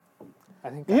I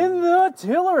think in the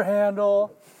tiller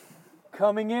handle,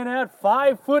 coming in at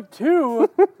 5'2",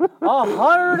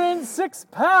 106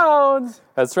 pounds.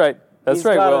 That's right. He's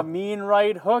got a mean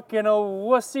right hook and a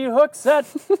wussy hook set.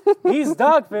 He's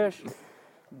Dogfish.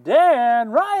 Dan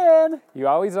Ryan. You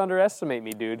always underestimate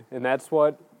me, dude, and that's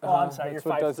what. I'm sorry, that's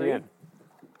you're what does you 5'3". in.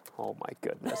 Oh my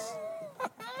goodness.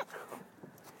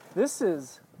 This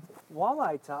is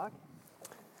Walleye Talk.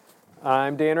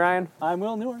 I'm Dan Ryan. I'm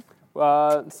Will Newer.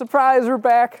 Surprise, we're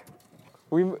back.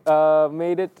 We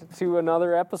made it to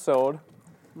another episode.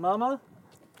 Mama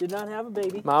did not have a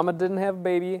baby. Mama didn't have a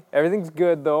baby. Everything's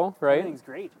good though, right? Everything's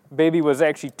great. Baby was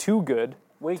actually too good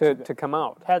Way too good. to come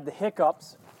out. Had the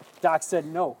hiccups. Doc said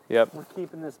no. Yep. We're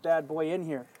keeping this bad boy in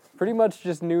here. Pretty much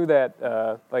just knew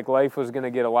that like life was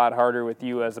gonna get a lot harder with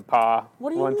you as a pa.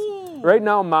 What do you mean? Right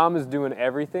now, Mom is doing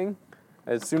everything.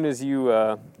 As soon as you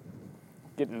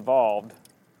get involved,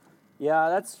 Yeah,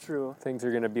 that's true. things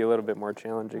are gonna be a little bit more A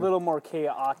challenging. little more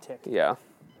chaotic. Yeah.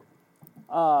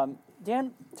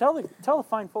 Dan, tell the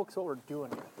fine folks what we're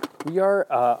doing here. We are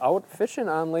out fishing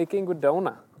on Lake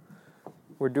Inguadona.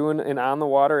 We're doing an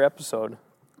on-the-water episode.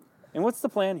 And what's the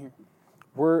plan here?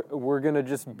 We're gonna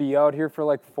just be out here for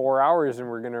like 4 hours, and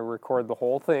we're gonna record the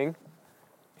whole thing,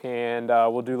 and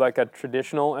we'll do like a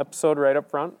traditional episode right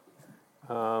up front,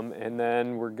 and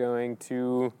then we're going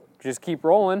to just keep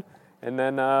rolling, and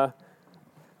then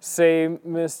say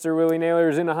Mr. Willie Naylor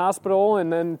is in a hospital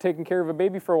and then taking care of a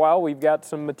baby for a while. We've got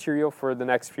some material for the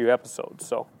next few episodes,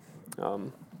 so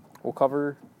we'll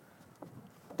cover.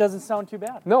 Doesn't sound too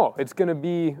bad. No, it's going to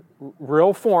be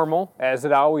real formal, as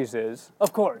it always is.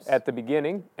 Of course. At the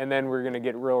beginning, and then we're going to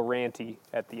get real ranty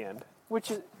at the end.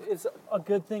 Which is a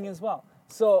good thing as well.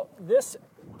 So this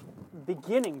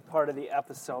beginning part of the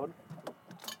episode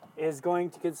is going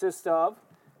to consist of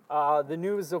the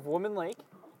news of Woman Lake.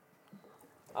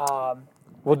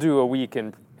 We'll do a week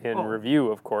in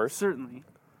review, of course. Certainly.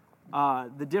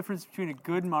 The difference between a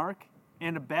good mark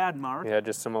and a bad mark. Yeah,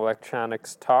 just some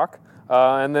electronics talk.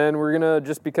 And then we're going to,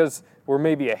 just because we're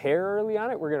maybe a hair early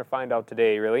on it, we're going to find out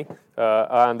today, really,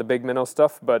 on the big minnow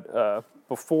stuff. But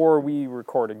before we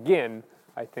record again,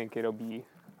 I think it'll be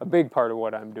a big part of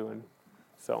what I'm doing.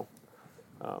 So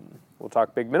we'll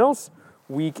talk big minnows.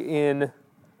 Week in...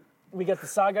 We got the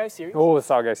Sagai series. Oh, the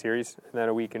Sagai series, and then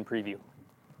a week in preview.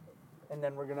 And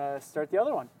then we're going to start the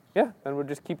other one. Yeah, then we'll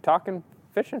just keep talking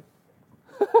fishing.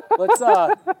 Let's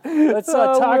talk.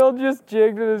 Will just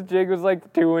jigged, and his jig was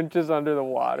like 2 inches under the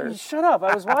water. Shut up!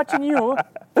 I was watching you,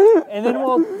 and then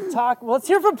we'll talk. Well, let's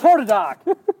hear from Portadoc.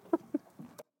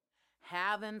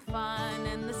 Having fun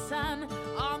in the sun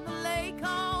on the lake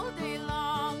all day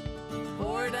long.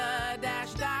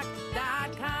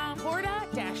 Porta-doc.com.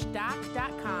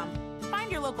 Porta-doc.com.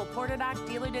 Find your local Portadoc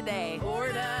dealer today.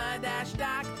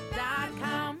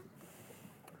 Porta-doc.com.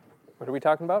 What are we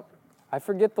talking about? I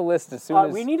forget the list as soon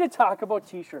as... We need to talk about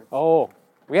T-shirts. Oh,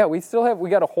 yeah, we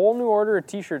got a whole new order of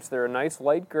T-shirts. They're a nice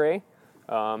light gray.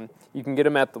 You can get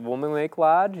them at the Woman Lake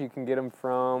Lodge. You can get them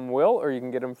from Will, or you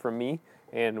can get them from me.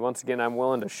 And once again, I'm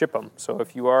willing to ship them. So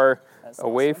if you are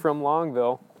away from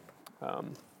Longville...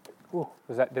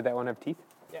 did that one have teeth?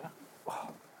 Yeah. Oh,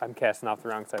 I'm casting off the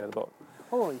wrong side of the boat.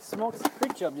 Holy smokes, the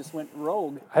creek chub just went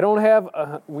rogue. I don't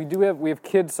have... we have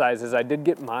kid sizes. I did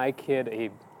get my kid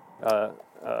a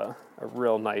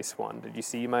real nice one. Did you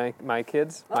see my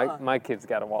kids? My kid's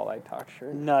got a Walleye Talk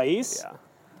shirt. Nice.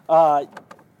 Yeah.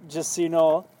 Just so you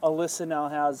know, Alyssa now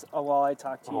has a Walleye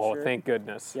Talk T-shirt. Oh, thank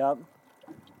goodness. Yep.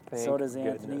 Thank So does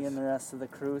Anthony goodness. and the rest of the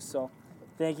crew. So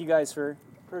thank you guys for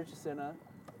purchasing a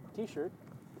T-shirt.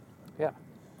 Yeah.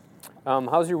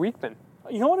 How's your week been?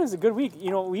 You know what? It was a good week.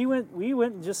 You know, we went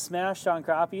and just smashed on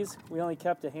crappies. We only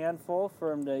kept a handful for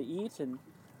them to eat, and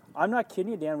I'm not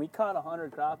kidding you, Dan. We caught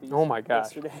 100 crappies. Oh my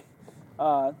gosh. Yesterday.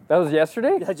 That was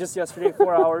yesterday? Yeah, just yesterday,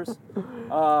 4 hours.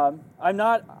 I Oh,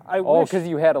 wish. because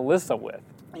you had Alyssa with.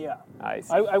 Yeah. I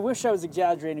see. I wish I was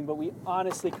exaggerating, but we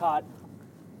honestly caught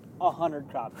 100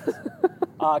 crappies.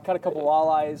 Caught a couple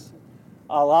walleyes,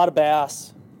 a lot of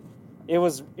bass. It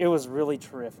was really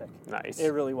terrific. Nice. It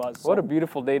really was. What a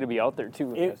beautiful day to be out there,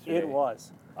 too. It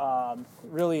was.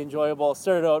 Really enjoyable.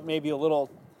 Started out maybe a little...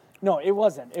 No, it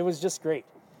wasn't. It was just great.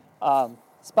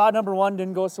 Spot number 1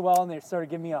 didn't go so well, and they started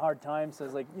giving me a hard time. So I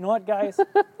was like, you know what, guys?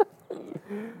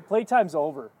 Playtime's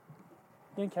over.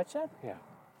 You didn't catch that? Yeah.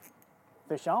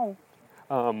 Fish on.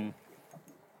 Um,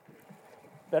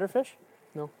 Better fish?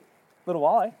 No. Little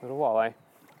walleye. Little walleye.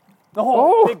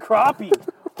 Oh, Oh! big crappie.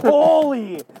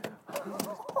 Holy.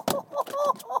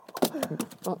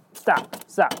 Stop.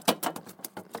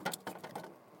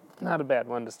 Not a bad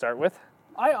one to start with.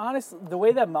 I honestly, the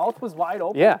way that mouth was wide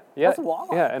open. Yeah. That's a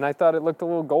walleye. Yeah, and I thought it looked a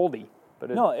little goldy. But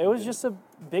No, it was just a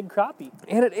big crappie.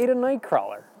 And it ate a night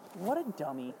crawler. What a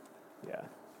dummy. Yeah.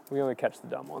 We only catch the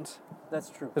dumb ones. That's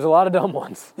true. There's a lot of dumb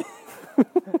ones.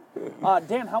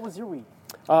 Dan, how was your week?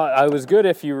 I was good.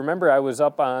 If you remember, I was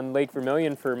up on Lake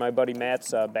Vermilion for my buddy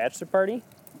Matt's bachelor party.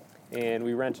 And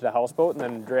we rented a houseboat and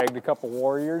then dragged a couple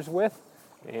warriors with.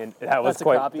 And that was That's a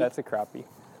quite... crappie? That's a crappie.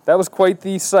 That was quite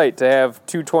the sight to have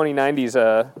two 2090s.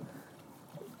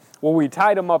 Well, we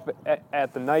tied them up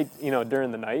at the night,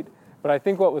 during the night. But I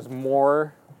think what was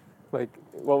more,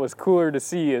 what was cooler to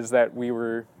see is that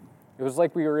it was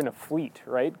like we were in a fleet,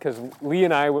 right? Because Lee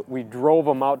and I, we drove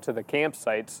them out to the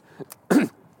campsites,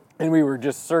 and we were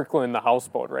just circling the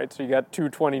houseboat, right? So you got two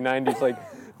 2090s,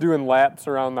 doing laps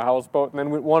around the houseboat. And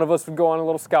then one of us would go on a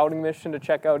little scouting mission to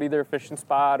check out either a fishing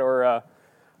spot or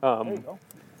There you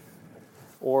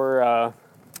go.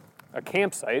 a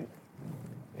campsite.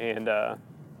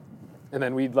 And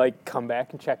then we'd come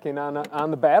back and check in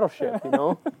on the battleship,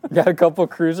 Got a couple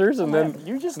cruisers and then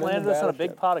You just and then landed the us on a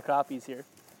big battleship. pot of crappies here.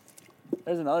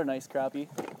 There's another nice crappie.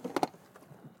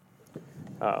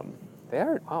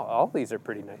 All these are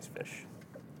pretty nice fish.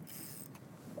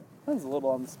 One's a little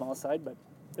on the small side, but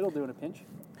it'll do in a pinch.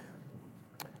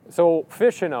 So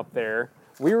fishing up there,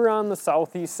 we were on the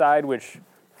southeast side, which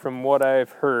from what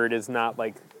I've heard is not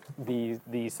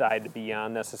the side to be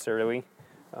on necessarily.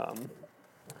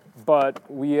 But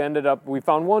we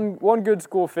found one good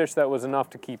school fish that was enough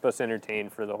to keep us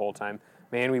entertained for the whole time.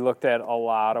 Man, we looked at a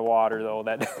lot of water though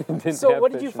that didn't So have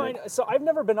what did fish you in find? it. So I've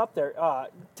never been up there.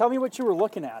 Tell me what you were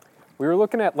looking at. We were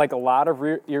looking at a lot of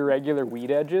irregular weed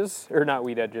edges, or not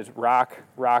weed edges, rock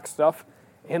stuff.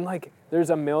 And there's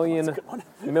a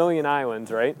million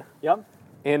islands, right? Yep.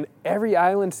 And every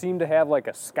island seemed to have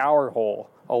a scour hole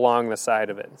along the side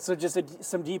of it. So just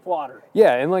some deep water.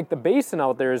 Yeah, and the basin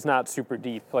out there is not super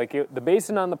deep. The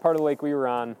basin on the part of the lake we were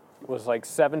on was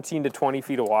 17 to 20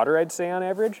 feet of water, I'd say on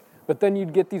average. But then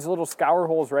you'd get these little scour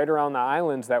holes right around the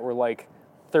islands that were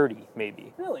 30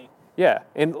 maybe. Really? Yeah,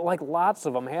 and lots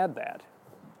of them had that.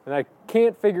 And I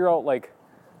can't figure out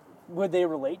Would they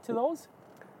relate to those?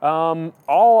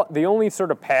 the only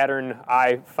sort of pattern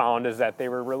I found is that they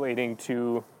were relating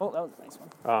to Oh, that was a nice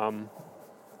one.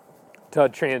 to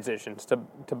transitions.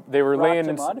 They were Rock laying to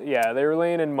in mud? Yeah, they were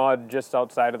laying in mud just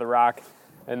outside of the rock,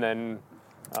 and then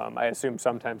I assume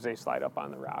sometimes they slide up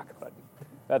on the rock, but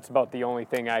that's about the only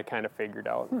thing I kind of figured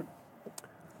out.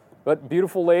 But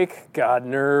beautiful lake, God,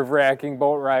 nerve-wracking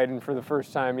boat riding for the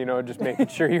first time, just making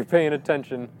sure you're paying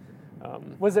attention.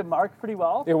 Was it marked pretty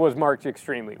well? It was marked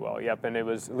extremely well, yep, and it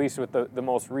was, at least with the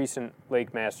most recent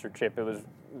Lake Master chip, it was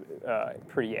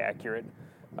pretty accurate.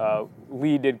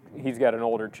 He's got an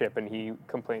older chip, and he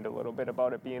complained a little bit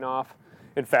about it being off.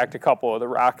 In fact, a couple of the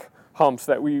rock humps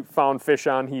that we found fish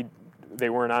on, they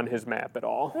weren't on his map at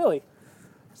all. Really?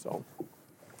 So,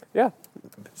 yeah,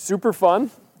 super fun.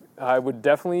 I would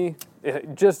definitely,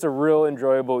 just a real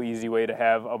enjoyable, easy way to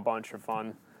have a bunch of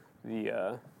fun.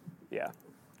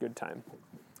 Good time.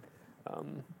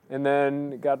 And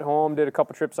then got home, did a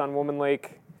couple trips on Woman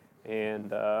Lake, and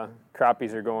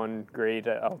crappies are going great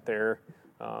out there.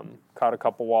 Caught a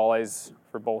couple walleyes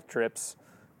for both trips.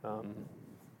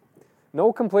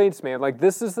 No complaints, man.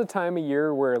 This is the time of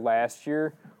year where last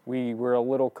year we were a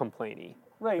little complainy.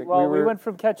 Right. Well, we went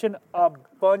from catching a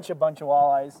bunch of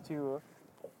walleyes to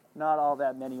not all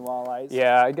that many walleyes.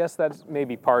 Yeah, I guess that's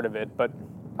maybe part of it, but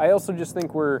I also just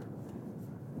think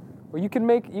you can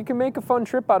make a fun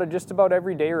trip out of just about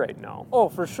every day right now. Oh,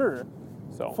 for sure.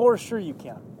 So For sure you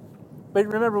can. But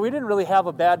remember, we didn't really have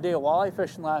a bad day of walleye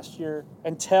fishing last year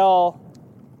until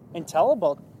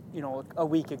about, a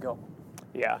week ago.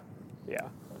 yeah.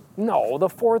 No, the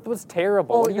 4th was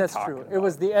terrible. Oh, What are you that's talking true. about? It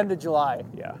was the end of July.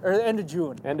 Yeah. Or the end of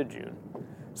June. End of June.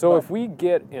 So if we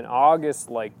get in August,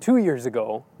 2 years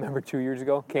ago, remember 2 years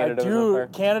ago, Canada was on fire?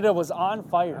 Canada was on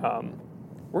fire.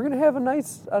 We're gonna have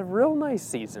a real nice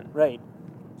season. Right.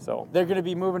 So They're going to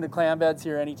be moving to clam beds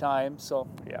here anytime, so.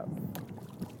 yeah.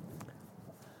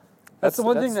 That's the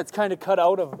one thing that's kind of cut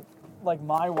out of my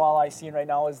walleye scene right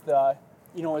now is the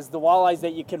walleyes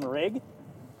that you can rig,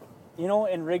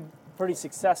 and rig pretty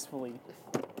successfully.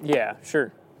 Yeah,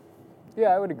 sure. Yeah,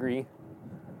 I would agree.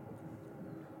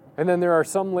 And then there are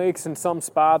some lakes and some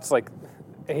spots,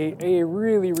 a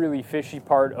really, really fishy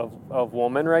part of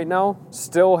Woman right now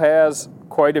still has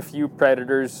quite a few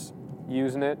predators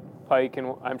using it. Pike,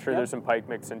 and I'm sure there's some pike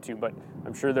mixed in too, but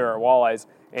I'm sure there are walleyes.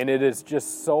 And it is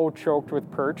just so choked with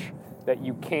perch that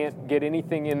you can't get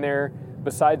anything in there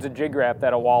besides a jig wrap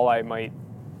that a walleye might.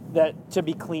 That to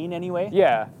be clean anyway?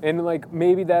 Yeah, and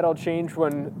maybe that'll change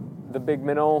when the big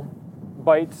minnow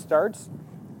bite starts.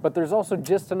 but there's also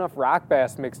just enough rock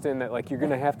bass mixed in that like you're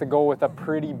gonna have to go with a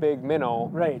pretty big minnow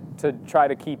Right. to try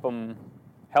to keep them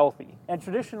healthy. And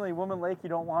traditionally, Woman Lake, you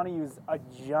don't want to use a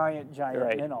giant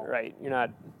Right, minnow. right. You're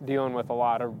not dealing with a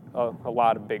lot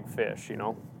of big fish, you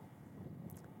know.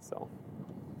 So,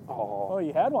 Oh,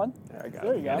 you had one. I got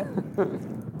There it. you go.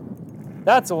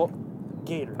 That's a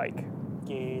gator. Pike.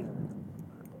 Gator.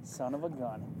 Son of a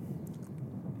gun.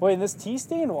 Boy, in this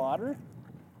tea-stained water,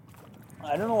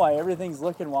 I don't know why everything's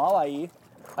looking walleye-y.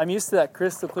 I'm used to that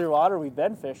crystal clear water we've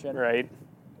been fishing. Right.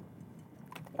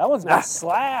 That one's been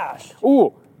slashed.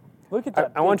 Ooh, Look at I,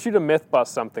 that. I want you to myth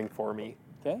bust something for me.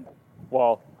 Okay.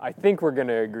 Well, I think we're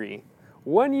gonna agree.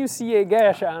 When you see a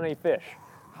gash on a fish,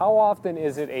 how often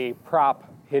is it a prop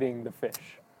hitting the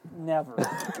fish? Never.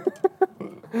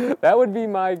 That would be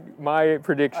my I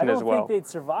prediction don't as well. think they'd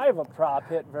survive a prop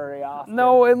hit very often.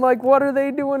 No, and like, what are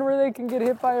they doing where they can get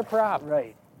hit by a prop?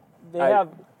 Right. They I- have,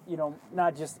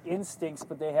 not just instincts,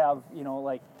 but they have,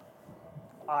 like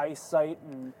eyesight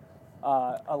and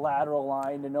a lateral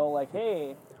line to know, like,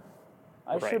 hey,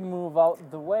 I Right. should move out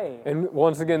the way. And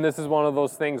once again, this is one of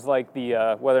those things like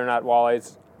the whether or not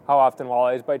how often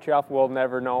walleyes bite you off, we'll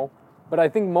never know. But I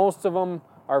think most of them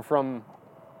are from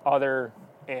other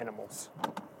animals.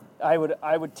 I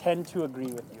would tend to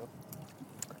agree with you.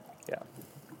 Yeah.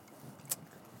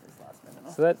 This last minute,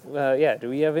 no? So that, yeah, do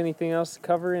we have anything else to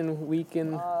cover in week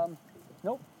in?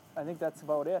 Nope. I think that's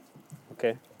about it.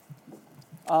 Okay.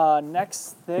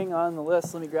 Next thing on the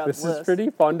list, let me grab This the list. is pretty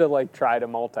fun to like try to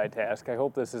multitask. I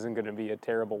hope this isn't going to be a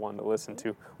terrible one to listen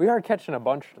to. We are catching a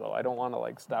bunch though. I don't want to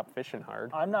like stop fishing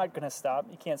hard. I'm not going to stop.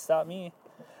 You can't stop me.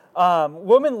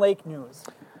 Woman Lake news.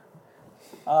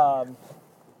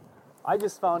 I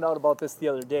just found out about this the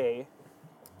other day,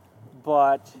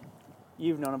 but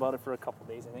you've known about it for a couple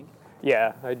days, I think.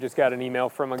 Yeah, I just got an email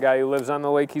from a guy who lives on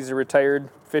the lake. He's a retired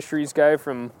fisheries guy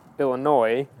from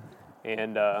Illinois,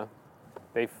 and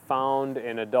they found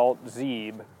an adult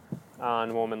zeeb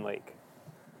on Woman Lake.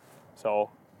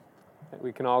 So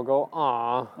we can all go,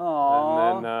 "Aw,"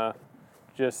 Aw. and then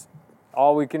just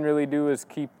all we can really do is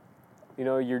keep,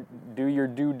 do your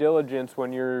due diligence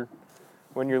when you're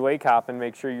lake hopping.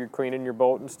 Make sure you're cleaning your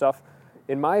boat and stuff.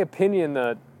 In my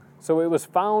opinion, so it was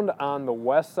found on the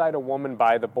west side of Woman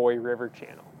by the Boy River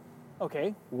Channel.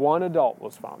 Okay. One adult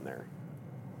was found there.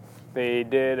 They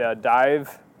did a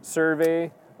dive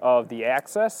survey of the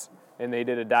access, and they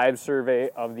did a dive survey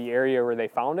of the area where they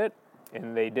found it,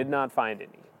 and they did not find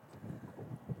any.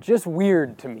 Just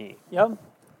weird to me. Yep.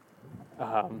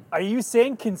 Are you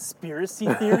saying conspiracy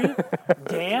theory,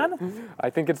 Dan? I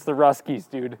think it's the Ruskies,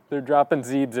 dude. They're dropping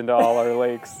zeebs into all our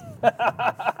lakes.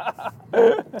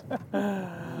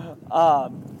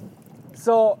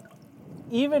 So,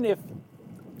 even if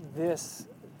this,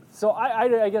 so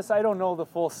I guess I don't know the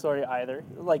full story either,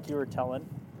 like you were telling.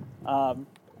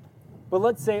 But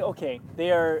let's say, okay, they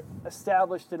are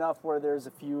established enough where there's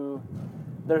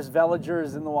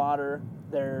villagers in the water,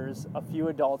 there's a few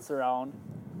adults around.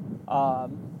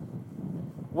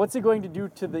 What's it going to do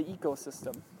to the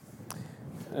ecosystem?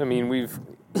 I mean,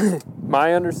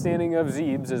 my understanding of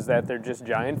zeebs is that they're just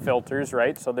giant filters,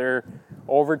 right? So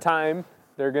over time,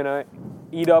 they're gonna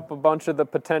eat up a bunch of the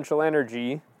potential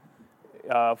energy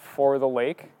for the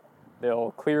lake.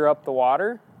 They'll clear up the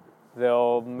water.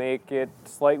 They'll make it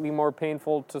slightly more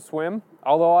painful to swim.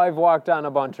 Although I've walked on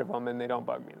a bunch of them and they don't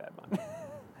bug me that much.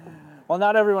 Well,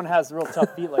 not everyone has real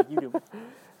tough feet like you do.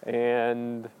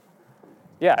 And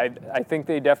yeah, I think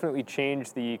they definitely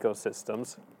change the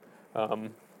ecosystems.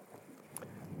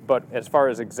 But as far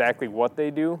as exactly what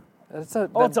they do, It's a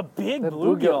big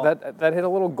bluegill. That hit a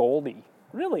little goldie.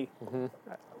 Really?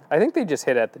 I think they just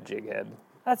hit at the jig head.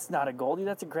 That's not a goldie.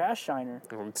 That's a grass shiner.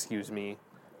 Oh, excuse me,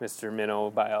 Mr.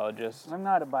 Minnow biologist. I'm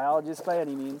not a biologist by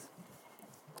any means.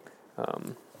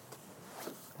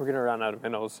 We're gonna run out of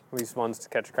minnows, at least ones to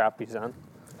catch crappies on.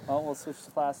 Well, we'll switch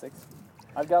to plastics.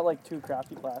 I've got like 2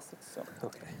 crappie plastics, so.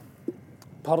 Okay.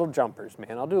 Puddle jumpers,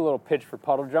 man. I'll do a little pitch for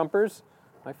puddle jumpers.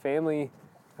 My family,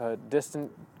 a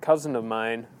distant cousin of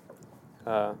mine,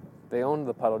 they own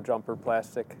the puddle jumper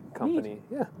plastic company.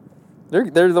 Neat. Yeah.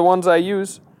 They're the ones I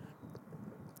use.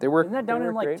 They work. Isn't that down they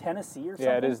in work like great. Tennessee or something?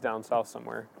 Yeah, it is down south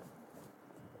somewhere.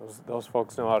 Those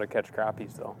folks know how to catch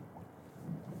crappies, though.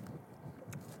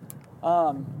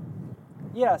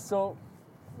 Yeah, so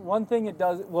one thing it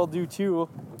will do too,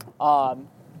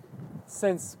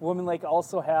 since Woman Lake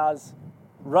also has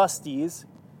rusties,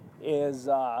 is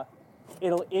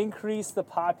it'll increase the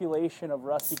population of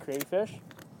rusty crayfish,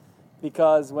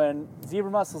 because when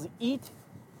zebra mussels eat,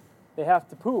 they have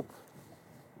to poop.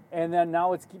 And then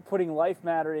now it's putting life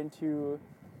matter into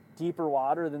deeper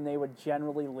water than they would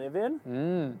generally live in.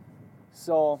 Mm.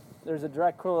 So there's a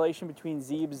direct correlation between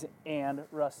zeebs and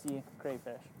rusty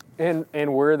crayfish. And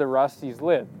where the rusties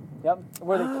live. Yep,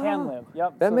 where they can live.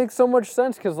 Yep. That so makes so much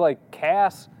sense because like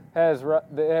Cass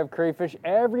they have crayfish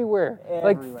everywhere.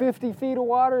 Like Everywhere. 50 feet of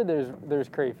water, there's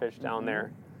crayfish down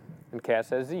there, and Cass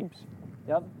has zeebs.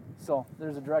 Yep. So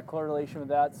there's a direct correlation with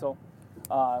that. So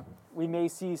we may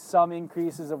see some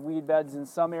increases of weed beds in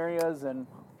some areas and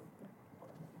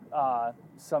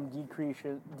some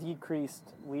decreased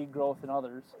weed growth in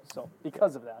others. So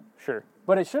because of that. Sure.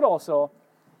 But it should also,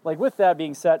 like with that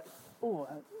being said, ooh,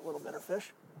 a little bit of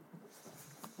fish.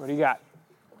 What do you got?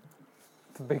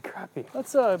 It's a big crappie.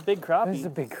 That's a big crappie. That's a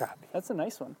big crappie. That's a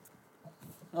nice one.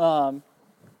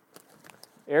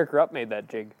 Eric Rupp made that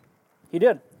jig. He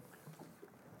did.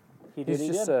 He's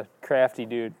just a crafty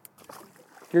dude.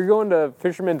 If you're going to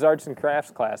Fisherman's Arts and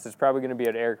Crafts class, it's probably going to be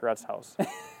at Eric Rutt's house.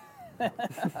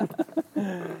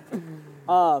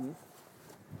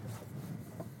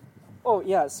 Oh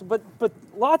yes, but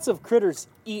lots of critters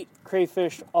eat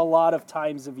crayfish a lot of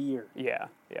times of year. Yeah,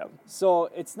 yeah. So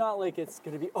it's not like it's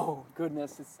going to be, oh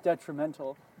goodness, it's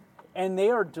detrimental. And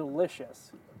they are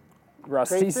delicious.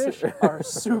 Rusties. Crayfish are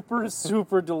super,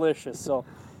 super delicious. So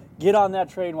get on that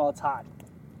train while it's hot.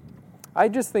 I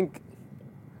just think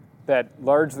that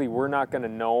largely we're not going to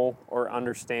know or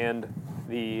understand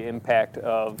the impact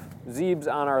of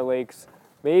zeebs on our lakes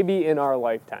maybe in our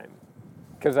lifetime.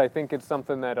 Because I think it's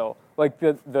something that'll, like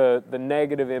the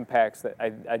negative impacts that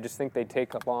I just think they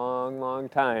take a long, long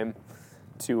time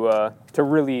to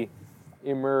really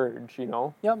emerge, you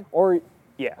know? Yep. Or,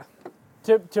 yeah,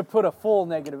 To put a full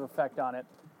negative effect on it.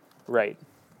 right.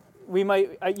 We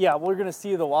might, we're going to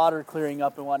see the water clearing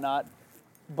up and whatnot,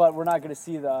 but we're not going to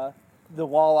see the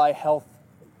walleye health.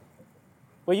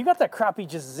 Well, you got that crappie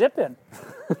just zipping.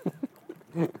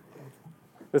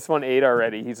 This one ate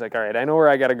already. He's like, all right, I know where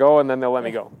I got to go, and then they'll let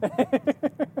me go.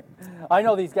 I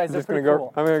know these guys are I'm pretty gonna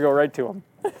cool. I'm going to go right to them.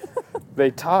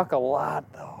 They talk a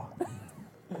lot, though.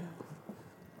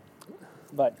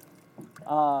 But,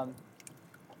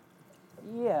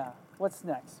 yeah, what's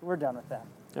next? We're done with that.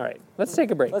 All right, let's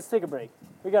take a break. Let's take a break.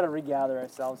 We got to regather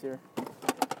ourselves here.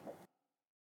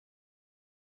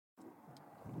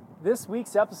 This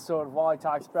week's episode of Walleye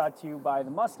Talks brought to you by the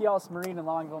Muskie House Marine in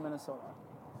Longville, Minnesota.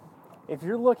 If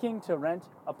you're looking to rent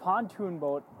a pontoon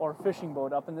boat or fishing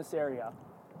boat up in this area,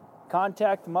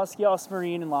 contact the Muskie House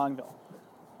Marine in Longville.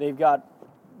 They've got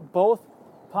both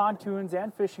pontoons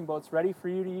and fishing boats ready for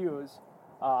you to use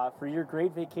for your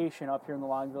great vacation up here in the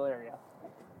Longville area.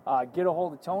 Get a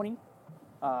hold of Tony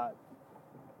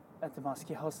at the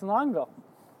Muskie House in Longville.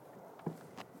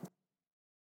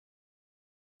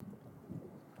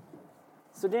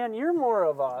 So Dan, you're more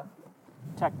of a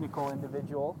technical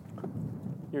individual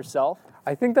yourself.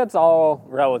 I think that's all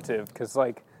relative, because,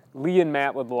 like, Lee and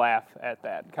Matt would laugh at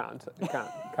that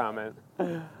comment.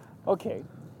 Okay.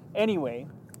 Anyway,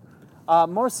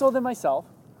 more so than myself,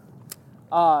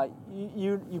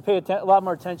 you pay a lot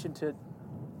more attention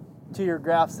to your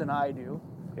graphs than I do.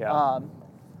 Yeah.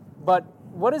 But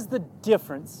what is the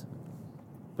difference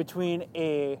between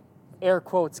a air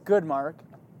quotes good mark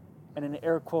and an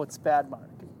air quotes bad mark?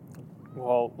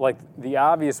 Well, like, the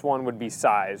obvious one would be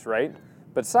size, right?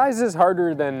 But size is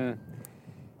harder than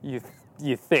you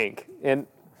think. And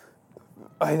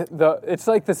it's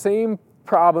like the same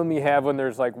problem you have when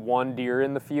there's, like, one deer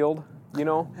in the field, you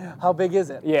know? How big is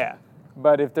it? Yeah.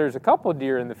 But if there's a couple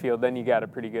deer in the field, then you got a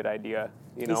pretty good idea,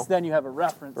 you At know? least then you have a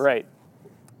reference. Right.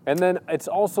 And then it's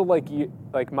also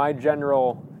like my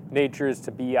general nature is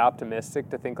to be optimistic,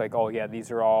 to think like, oh yeah, these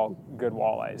are all good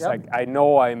walleyes. Yep. Like, I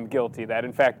know I'm guilty of that.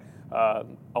 In fact, a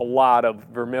lot of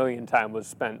Vermilion time was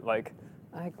spent like,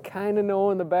 I kind of know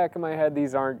in the back of my head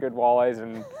these aren't good walleyes,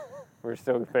 and we're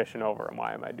still fishing over them.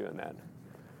 Why am I doing that?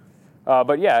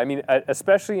 But yeah, I mean,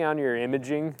 especially on your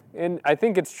imaging, and I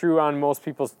think it's true on most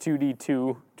people's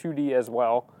 2D as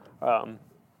well.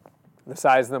 The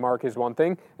size of the mark is one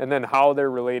thing, and then how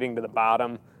they're relating to the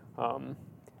bottom,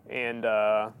 and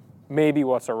maybe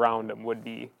what's around them would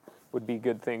be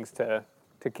good things to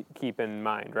keep in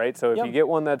mind, right? So if Yep. you get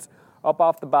one that's up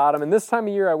off the bottom, and this time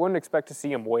of year I wouldn't expect to see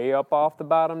them way up off the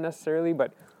bottom necessarily,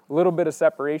 but a little bit of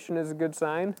separation is a good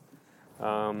sign.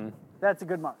 That's a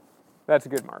good mark. That's a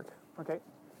good mark. Okay.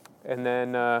 And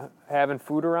then having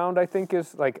food around, I think,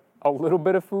 is like a little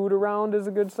bit of food around is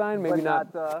a good sign. Maybe But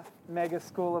not. the mega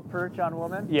school of perch on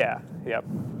woman. Yeah, yep.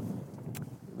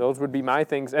 Those would be my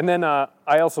things. And then I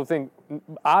also think,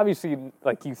 obviously,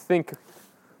 like you think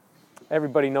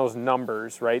everybody knows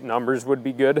numbers, right? Numbers would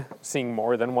be good. Seeing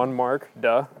more than one mark,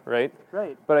 duh, right?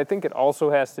 Right. But I think it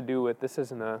also has to do with, this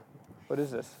isn't a, what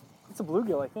is this? It's a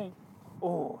bluegill, I think.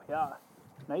 Oh, yeah.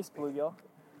 Nice bluegill.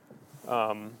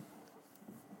 I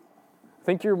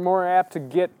think you're more apt to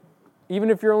get, even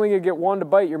if you're only going to get one to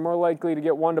bite, you're more likely to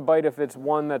get one to bite if it's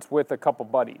one that's with a couple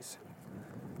buddies.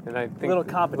 And I think Little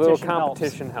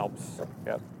competition helps.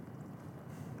 Yep.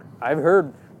 I've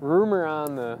heard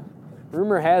rumor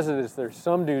has it is there's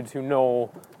some dudes who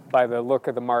know by the look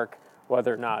of the mark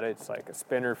whether or not it's like a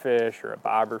spinner fish or a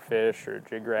bobber fish or a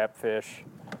jig wrap fish.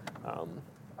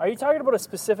 Are you talking about a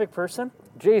specific person?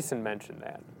 Jason mentioned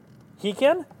that. He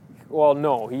can? Well,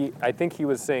 no, I think he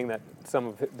was saying that some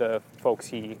of the folks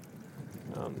he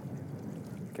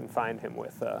can find him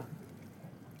with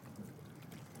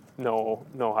know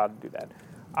how to do that.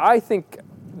 I think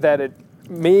that it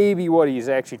maybe what he's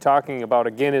actually talking about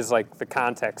again is like the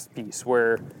context piece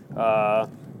where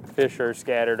fish are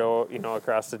scattered,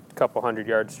 across a couple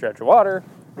 100-yard stretch of water.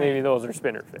 Maybe those are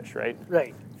spinner fish, right?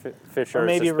 Right. Fish Or are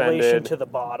maybe suspended. relation to the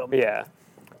bottom. Yeah,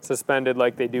 suspended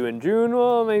like they do in June.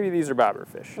 Well, maybe these are bobber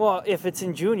fish. Well, if it's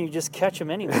in June, you just catch them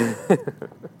anyway.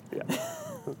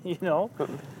 Yeah.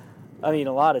 I mean,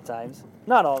 a lot of times.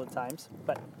 Not all the times,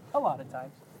 but a lot of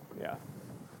times. Yeah.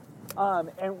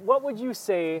 And what would you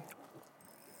say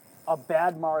a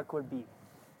bad mark would be?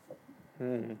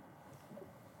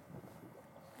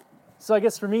 So I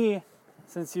guess for me,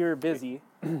 since you're busy,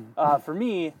 for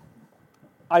me,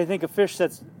 I think a fish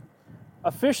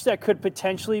that could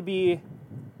potentially be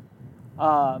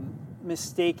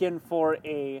mistaken for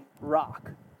a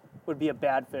rock would be a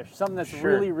bad fish. Something that's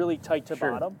Sure. really, really tight to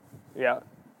Sure. bottom, Yeah.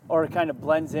 or it kind of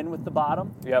blends in with the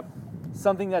bottom. Yep.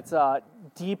 Something that's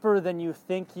deeper than you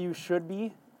think you should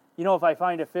be. If I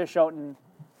find a fish out in,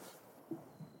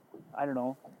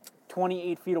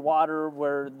 28 feet of water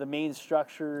where the main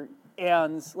structure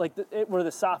ends, like where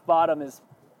the soft bottom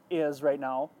is right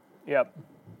now, Yep.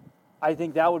 I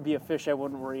think that would be a fish I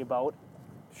wouldn't worry about.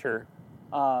 Sure.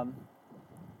 I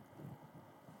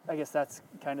guess that's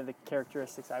kind of the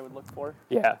characteristics I would look for.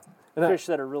 Yeah. And Fish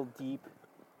that are real deep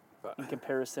in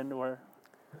comparison to where.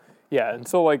 Yeah, and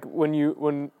so like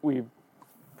when we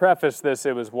prefaced this,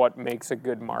 it was what makes a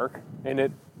good mark,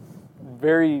 and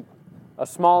a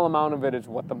small amount of it is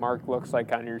what the mark looks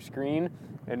like on your screen,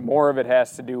 and more of it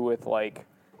has to do with like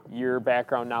your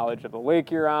background knowledge of the lake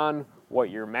you're on, what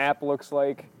your map looks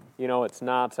like. It's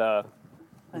not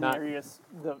And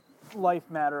the life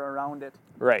matter around it.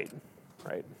 right.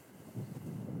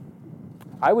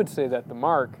 I would say that the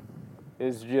mark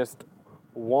is just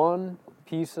one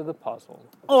piece of the puzzle.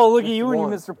 Oh, look at you,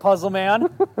 one. Mr. Puzzle Man.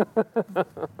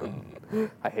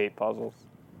 I hate puzzles.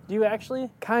 Do you actually?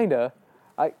 Kinda.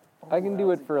 I can do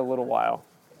it for a little while.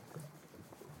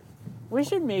 We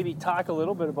should maybe talk a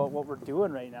little bit about what we're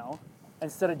doing right now,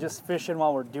 instead of just fishing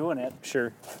while we're doing it.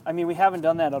 Sure. I mean, we haven't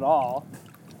done that at all.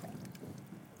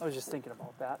 I was just thinking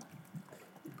about that.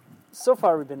 So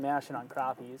far, we've been mashing on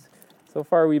crappies. So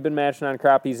far, we've been mashing on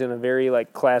crappies in a very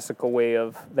classical way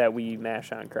of that we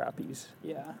mash on crappies,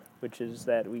 Yeah. which is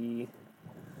that we,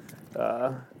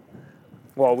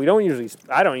 we don't usually.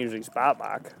 I don't usually spot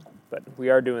lock, but we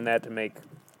are doing that to make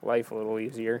life a little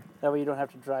easier. That way you don't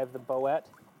have to drive the boat.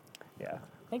 Yeah.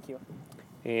 Thank you.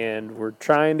 And we're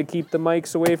trying to keep the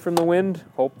mics away from the wind.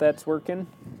 Hope that's working.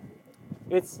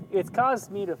 It's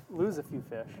caused me to lose a few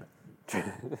fish,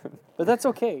 but that's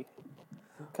okay,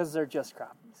 because they're just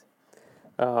crappies.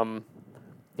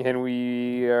 And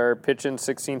we are pitching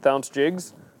 16th ounce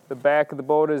jigs. The back of the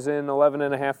boat is in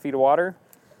 11.5 feet of water.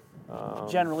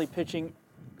 Generally pitching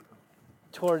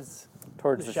towards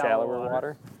the shallower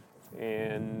water.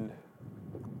 And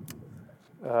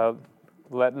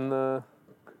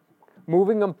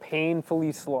moving them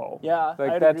painfully slow. Yeah,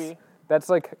 I'd that's agree. That's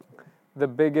like the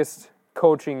biggest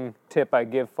coaching tip I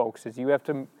give folks is you have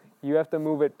to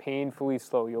move it painfully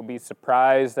slow. You'll be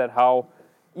surprised at how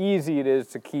easy it is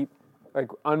to keep, like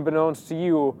unbeknownst to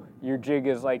you, your jig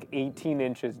is like 18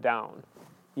 inches down,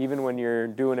 even when you're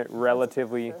doing it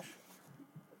relatively.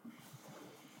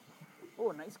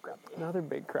 Oh, nice crappie. Another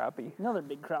big crappie. Another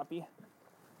big crappie.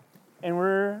 And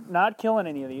we're not killing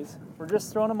any of these. We're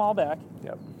just throwing them all back.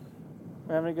 Yep.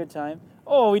 We're having a good time.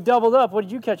 Oh, we doubled up. What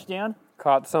did you catch, Dan?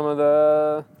 Caught some of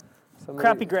the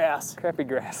Crappie grass. Crappie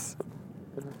grass.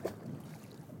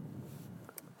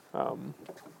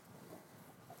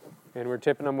 And we're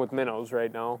tipping them with minnows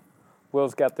right now.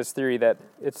 Will's got this theory that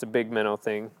it's a big minnow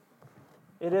thing.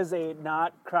 It is a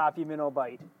not crappie minnow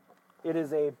bite. It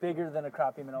is a bigger than a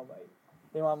crappie minnow bite.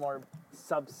 They want more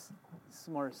sustenance.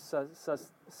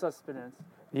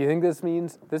 Do you think this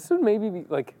means this would maybe be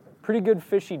like pretty good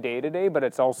fishy day today, but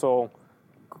it's also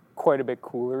quite a bit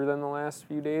cooler than the last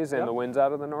few days, and Yep. the wind's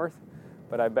out of the north.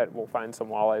 But I bet we'll find some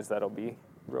walleyes that'll be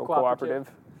real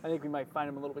cooperative. I think we might find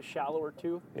them a little bit shallower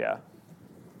too. Yeah.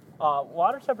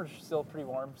 Water temperature is still pretty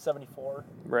warm, 74.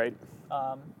 Right.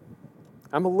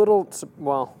 I'm a little,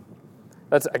 well,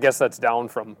 I guess that's down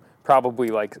from probably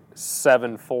like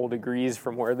 7 full degrees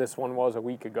from where this one was a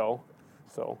week ago.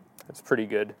 So it's pretty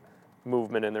good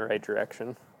movement in the right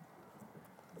direction.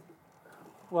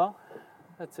 Well,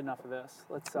 that's enough of this.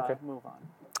 Let's Okay. move on.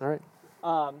 All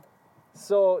right.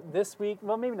 So this week,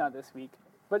 well, maybe not this week,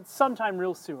 but sometime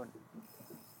real soon,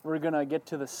 we're going to get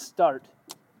to the start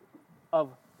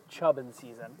of chubbing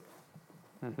season.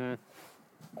 Mm-hmm.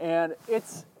 And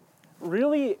it's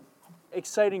really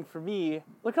exciting for me.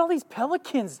 Look at all these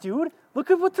pelicans, dude. Look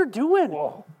at what they're doing.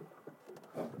 Whoa.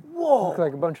 Whoa. Look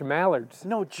like a bunch of mallards.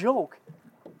 No joke.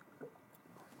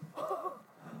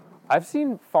 I've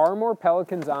seen far more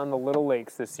pelicans on the little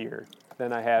lakes this year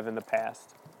than I have in the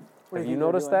past. What do Have you you think they're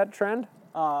noticed doing? that trend?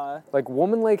 Like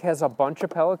Woman Lake has a bunch of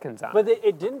pelicans on. But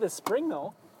it didn't this spring,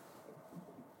 though.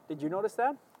 Did you notice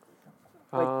that?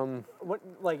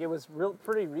 Like it was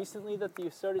pretty recently that you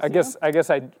started seeing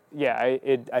them?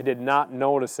 I did not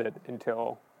notice it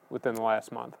until within the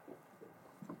last month.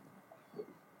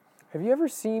 Have you ever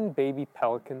seen baby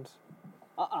pelicans?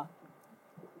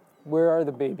 Where are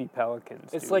the baby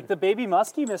pelicans? It's dude? like the baby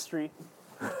muskie mystery.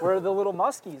 Where are the little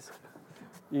muskies?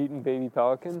 Eating baby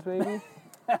pelicans, maybe?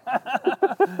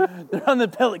 They're on the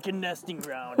pelican nesting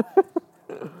ground.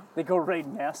 They go raid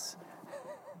nests.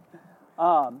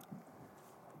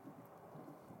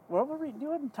 What were we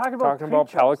doing? Talking about Talking about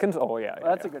creek chubs. pelicans? Oh, yeah.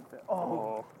 Well, that's yeah. a good fit.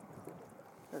 Oh.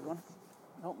 Third one.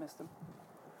 Nope, missed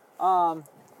him.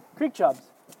 Creek chubs.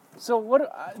 So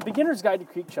what? Beginner's guide to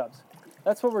creek chubs.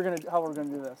 That's what how we're gonna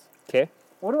do this. Okay.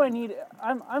 What do I need?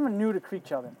 I'm new to creek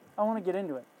chubbing. I want to get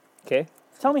into it. Okay.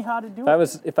 Tell me how to do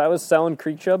it. If I was selling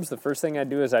creek chubs, the first thing I'd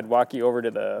do is I'd walk you over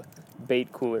to the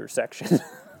bait cooler section.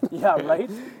 Yeah, right.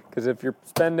 Because if you're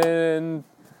spending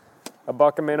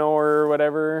 $1 a minnow or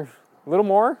whatever, a little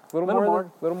more than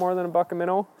 $1 a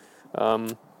minnow.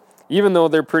 Even though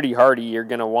they're pretty hardy, you're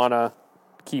gonna want to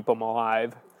keep them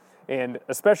alive, and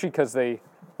especially because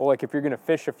like if you're gonna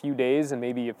fish a few days and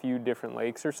maybe a few different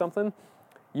lakes or something,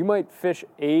 you might fish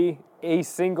a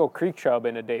single creek chub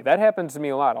in a day. That happens to me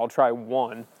a lot. I'll try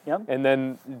one, Yep. and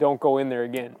then don't go in there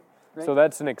again. Right. So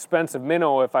that's an expensive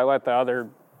minnow if I let the other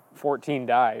 14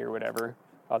 die or whatever.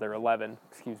 Other 11,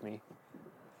 excuse me.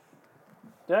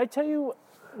 Did I tell you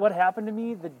what happened to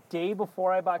me the day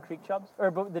before I bought creek chubs,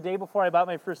 or the day before I bought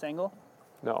my first angle?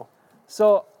 No.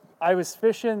 So I was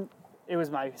fishing. It was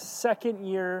my second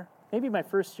year, maybe my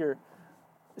first year,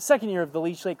 second year of the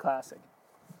Leech Lake Classic.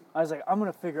 I was like, I'm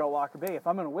gonna figure out Walker Bay. If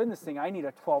I'm gonna win this thing, I need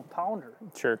a 12-pounder,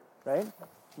 Sure. right?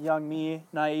 Young me,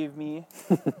 naive me,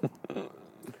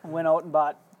 went out and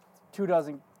bought 2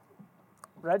 dozen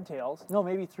red tails. No,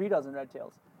 maybe 3 dozen red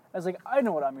tails. I was like, I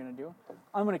know what I'm gonna do.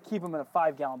 I'm gonna keep them in a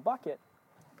 5-gallon bucket,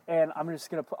 and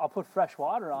I'll put fresh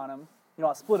water on them. You know,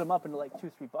 I'll split them up into like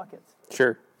 2-3 buckets,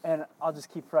 Sure. and I'll just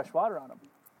keep fresh water on them.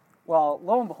 Well,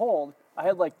 lo and behold, I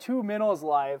had like 2 minnows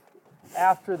live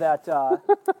after that.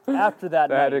 After that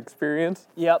That night. experience?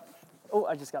 Yep. Oh,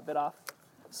 I just got bit off.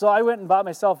 So I went and bought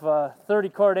myself a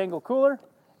 30-quart angle cooler,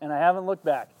 and I haven't looked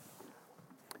back.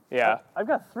 Yeah. I've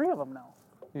got 3 of them now.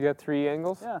 You got 3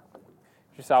 angles? Yeah.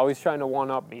 Just always trying to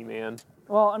one-up me, man.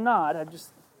 Well, I'm not. I'm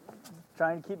just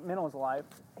trying to keep minnows alive.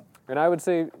 And I would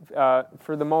say,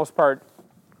 for the most part,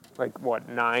 like,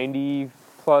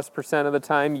 90+% of the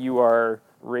time you are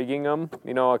rigging them.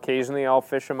 You know, occasionally I'll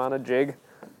fish them on a jig.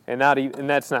 And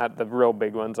that's not the real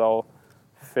big ones. I'll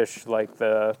fish, like,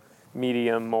 the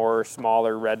medium or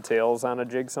smaller red tails on a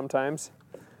jig sometimes.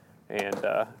 And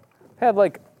had,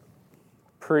 like,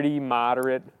 pretty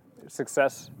moderate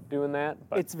success doing that.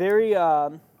 But It's very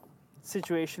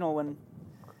situational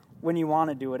when you want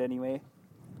to do it anyway.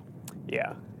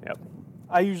 yeah, yep.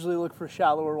 I usually look for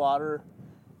shallower water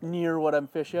near what I'm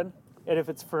fishing, and if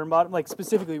it's firm bottom, like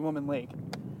specifically Woman Lake,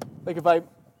 like if I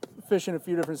fish in a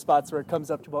few different spots where it comes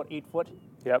up to about 8 foot,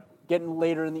 Yep. getting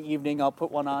later in the evening, I'll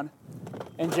put one on,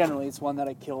 and generally it's one that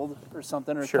I killed or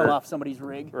something, or Sure. cut off somebody's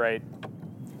rig. Right.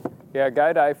 Yeah, a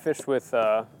guide I fished with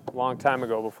a long time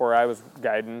ago before I was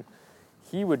guiding,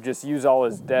 he would just use all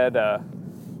his dead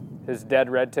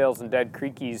red tails and dead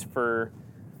creekies for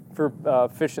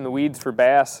fishing the weeds for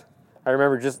bass. I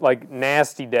remember just like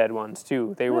nasty dead ones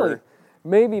too. They Really? were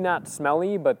maybe not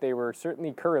smelly, but they were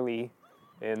certainly curly,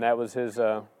 and that was his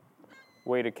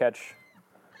way to catch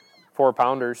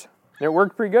 4-pounders. It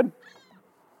worked pretty good.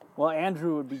 Well,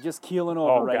 Andrew would be just keeling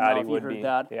over right now he if he would heard be.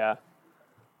 that. Yeah.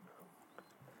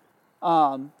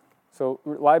 So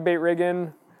live bait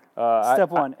rigging, Step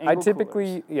one, I angle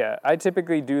typically, I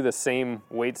typically do the same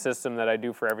weight system that I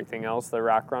do for everything else, the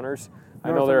rock runners. I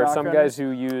know Northern there are rock some runners? guys who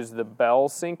use the bell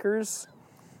sinkers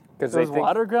because they Those think,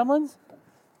 water gremlins?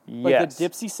 Like yes, the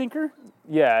Dipsy sinker?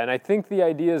 yeah, and I think the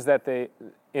idea is that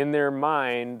in their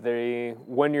mind,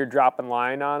 when you're dropping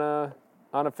line on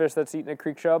a fish that's eating a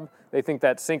creek chub, they think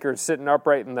that sinker is sitting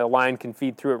upright and the line can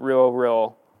feed through it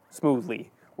real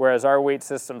smoothly. Whereas our weight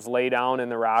systems lay down in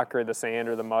the rock or the sand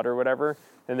or the mud or whatever,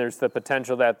 and there's the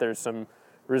potential that there's some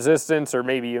resistance or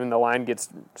maybe even the line gets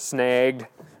snagged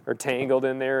or tangled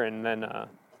in there and then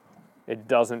it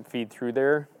doesn't feed through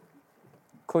there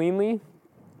cleanly,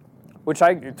 which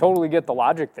I totally get the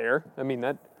logic there. I mean,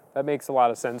 that makes a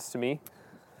lot of sense to me.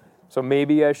 So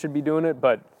maybe I should be doing it,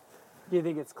 but Do you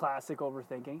think it's classic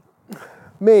overthinking?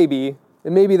 maybe.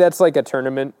 And maybe that's like a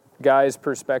tournament guy's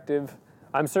perspective.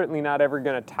 I'm certainly not ever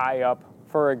going to tie up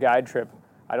for a guide trip.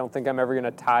 I don't think I'm ever going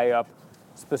to tie up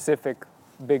specific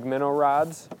big minnow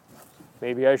rods.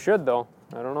 Maybe I should, though.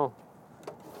 I don't know.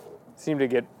 Seem to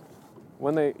get,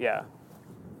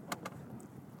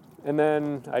 And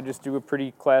then I just do a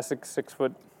pretty classic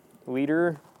 6-foot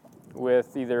leader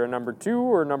with either a number 2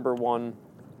 or number 1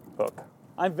 hook.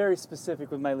 I'm very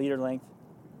specific with my leader length.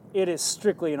 It is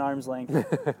strictly an arm's length,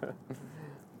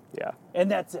 Yeah.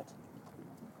 and that's it.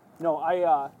 No,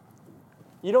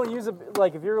 you don't use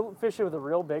if you're fishing with a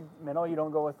real big minnow, you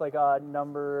don't go with like a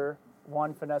number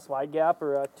 1 finesse wide gap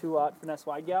or a 2/0 finesse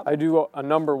wide gap. I do a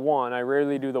number 1. I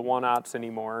rarely do the 1/0s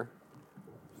anymore.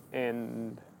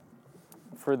 And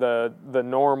for the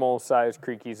normal size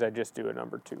creekies, I just do a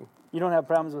number 2. You don't have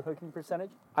problems with hooking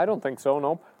percentage? I don't think so,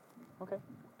 nope. Okay.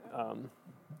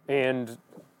 And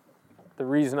the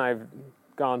reason I've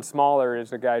gone smaller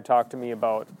is a guy talked to me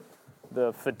about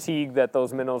the fatigue that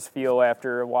those minnows feel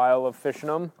after a while of fishing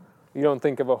them. You don't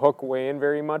think of a hook weighing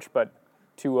very much, but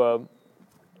to a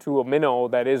minnow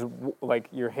that is like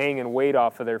you're hanging weight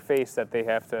off of their face that they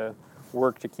have to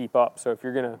work to keep up. So if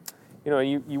you're gonna,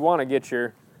 you want to get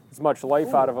as much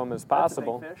life out of them as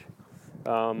possible. That's a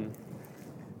big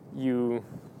fish.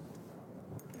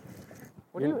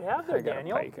 What do you have there, I got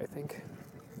Daniel? a pike, I think.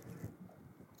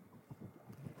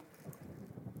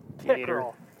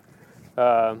 Pickerel.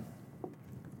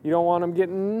 You don't want them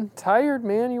getting tired,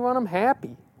 man. You want them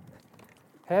happy.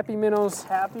 Happy minnows.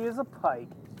 Happy as a pike.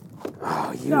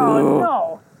 Oh, you.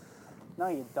 No. No,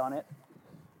 you done it.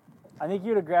 I think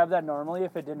you'd have grabbed that normally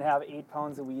if it didn't have 8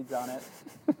 pounds of weeds on it.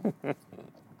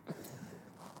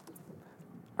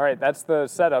 All right, that's the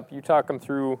setup. You talk them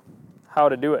through how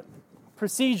to do it.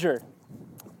 Procedure.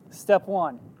 Step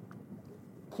 1.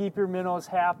 Keep your minnows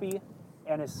happy,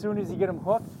 and as soon as you get them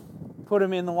hooked, put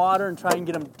them in the water and try and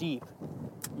get them deep.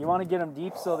 You want to get them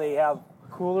deep so they have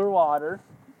cooler water,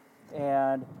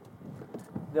 and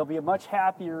they'll be much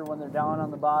happier when they're down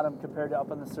on the bottom compared to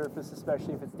up on the surface,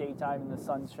 especially if it's daytime and the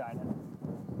sun's shining.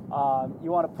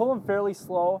 You want to pull them fairly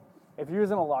slow. If you're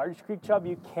using a large creek chub,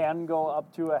 you can go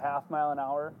up to a half mile an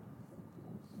hour.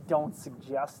 Don't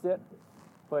suggest it,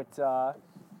 but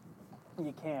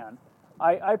you can.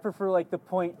 I prefer like the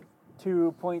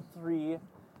 0.2, 0.3,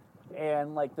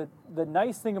 and like the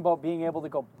nice thing about being able to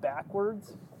go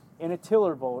backwards in a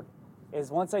tiller boat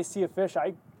is once I see a fish,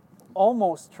 I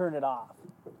almost turn it off.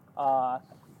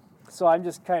 So I'm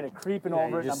just kind of creeping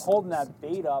over it, and I'm holding that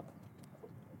bait up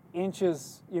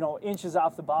inches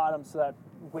off the bottom so that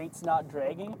weight's not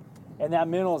dragging, and that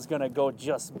minnow is gonna go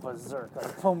just berserk,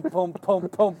 like pum, pum, pum,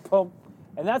 pum, pum.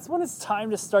 And that's when it's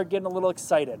time to start getting a little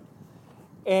excited.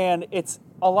 And it's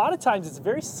a lot of times it's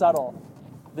very subtle,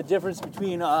 the difference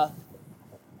between a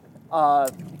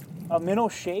minnow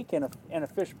shake and a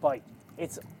fish bite.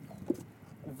 It's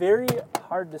very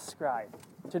hard to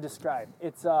describe.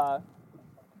 It's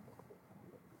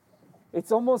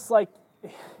almost like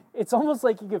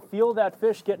you could feel that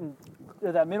fish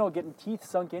that minnow getting teeth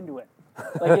sunk into it.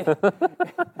 Like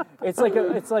it's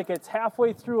like it's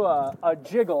halfway through a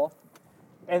jiggle,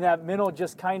 and that minnow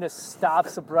just kind of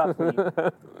stops abruptly.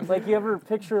 Like you ever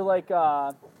picture like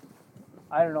I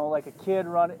don't know, like a kid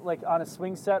like on a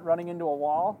swing set running into a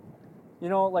wall,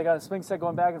 like on a swing set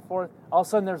going back and forth. All of a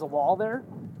sudden there's a wall there,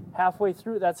 halfway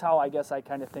through. That's how I guess I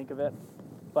kind of think of it.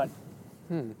 But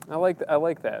I like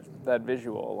that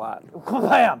visual a lot.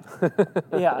 Bam!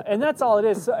 Yeah, and that's all it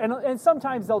is. So, and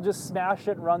sometimes they'll just smash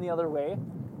it and run the other way,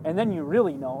 and then you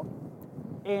really know.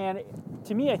 And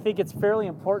to me, I think it's fairly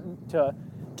important to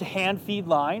hand feed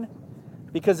line,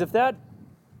 because if that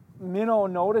minnow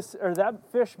that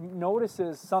fish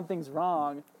notices something's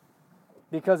wrong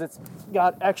because it's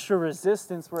got extra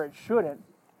resistance where it shouldn't,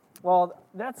 well,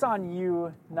 that's on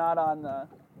you, not on the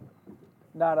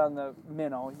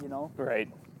minnow, Right.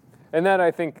 And that,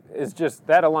 I think, is just,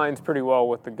 that aligns pretty well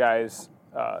with the guys,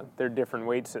 their different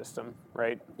weight system,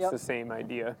 right? Yep. It's the same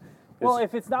idea. Well,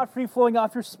 if it's not free flowing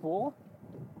off your spool,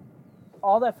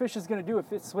 all that fish is going to do,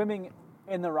 if it's swimming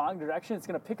in the wrong direction, it's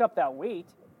going to pick up that weight,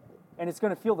 and it's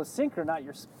going to feel the sinker, not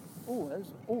your.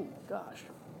 Oh gosh.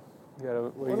 You gotta,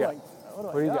 what do you got?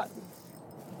 What do I got?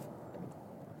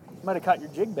 Might have caught your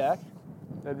jig back.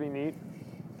 That'd be neat.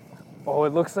 Oh,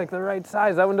 it looks like the right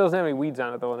size. That one doesn't have any weeds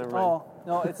on it, though. Never mind. Oh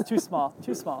no, it's too small.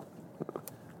 Too small.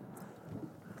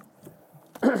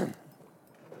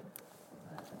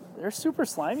 They're super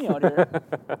slimy out here.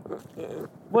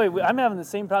 Boy, I'm having the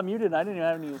same problem you did. I didn't even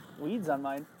have any weeds on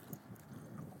mine.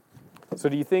 So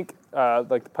do you think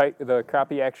like the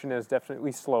crappie action has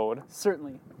definitely slowed?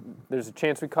 Certainly. There's a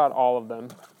chance we caught all of them.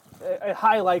 A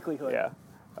high likelihood. Yeah.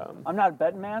 I'm not a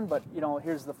betting man, but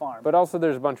here's the farm. But also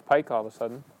there's a bunch of pike all of a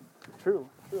sudden. True.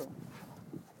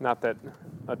 Not that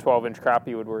a 12-inch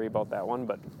crappie would worry about that one,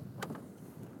 but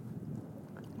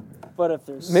if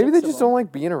there's maybe 6 they of just them, don't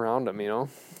like being around them,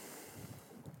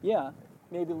 Yeah,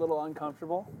 maybe a little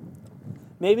uncomfortable.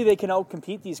 Maybe they can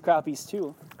outcompete these crappies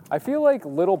too. I feel like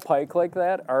little pike like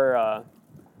that are,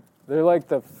 they're like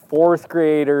the 4th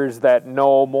graders that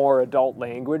know more adult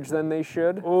language than they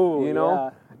should. Ooh,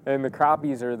 Yeah. And the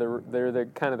crappies are they're the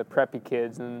kind of the preppy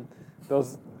kids, and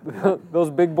those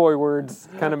those big boy words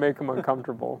kind of make them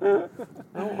uncomfortable.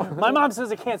 My mom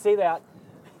says I can't say that.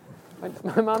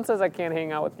 My mom says I can't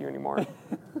hang out with you anymore.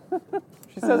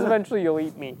 She says eventually you'll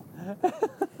eat me.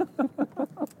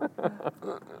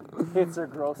 Hits her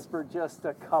growth spurt just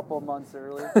a couple months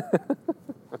early.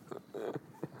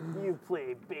 You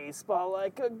play baseball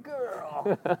like a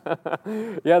girl.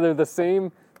 Yeah, they're the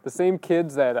same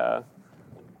kids that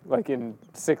like in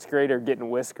 6th grade are getting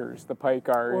whiskers. The pike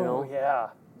are, you know. Yeah.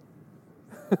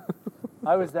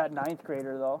 I was that 9th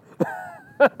grader though.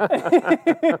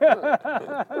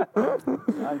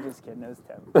 I'm just kidding. It was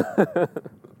 10.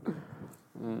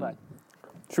 But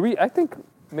Should we? I think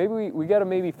maybe we got to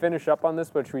maybe finish up on this,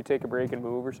 but should we take a break and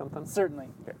move or something? certainly.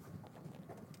 Okay.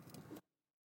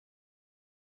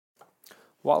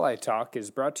 Walleye Talk is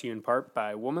brought to you in part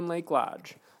by Woman Lake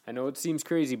Lodge. I know it seems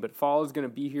crazy, but fall is going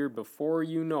to be here before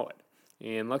you know it.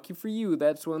 And lucky for you,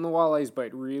 that's when the walleyes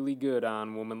bite really good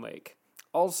on Woman Lake.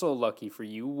 Also lucky for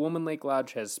you, Woman Lake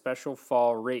Lodge has special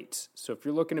fall rates. So if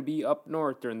you're looking to be up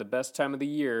north during the best time of the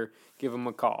year, give them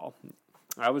a call.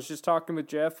 I was just talking with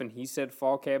Jeff, and he said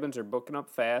fall cabins are booking up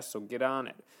fast, so get on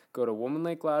it. Go to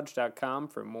womanlakelodge.com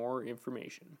for more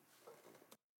information.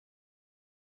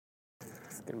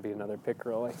 It's going to be another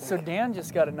pickerel, I think. So Dan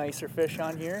just got a nicer fish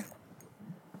on here.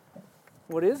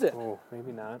 What is it? Oh,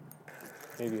 maybe not.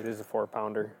 Maybe it is a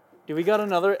 4-pounder. Do we got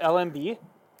another LMB?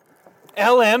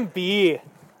 LMB!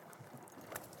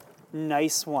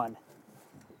 Nice one.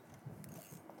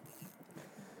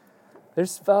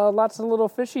 There's lots of little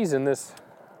fishies in this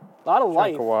A lot of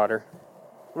life. chunk of water.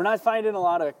 We're not finding a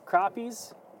lot of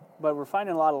crappies, but we're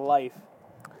finding a lot of life.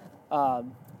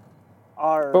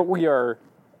 But we are,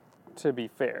 to be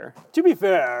fair, To be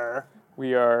fair,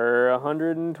 we are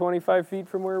 125 feet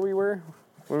from where we were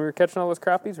when we were catching all those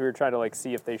crappies. We were trying to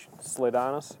see if they slid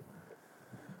on us.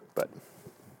 But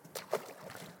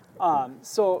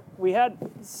so we had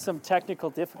some technical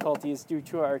difficulties due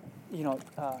to our,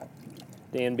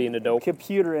 Dan being a dope.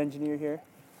 computer engineer here.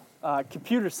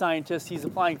 Computer scientist, he's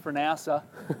applying for NASA.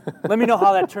 Let me know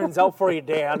how that turns out for you,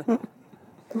 Dan.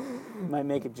 Might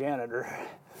make a janitor.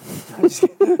 I'm just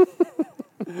kidding.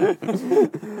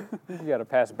 You got to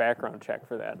pass a background check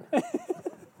for that.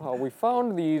 Well, we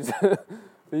found these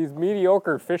these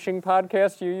mediocre fishing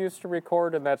podcasts you used to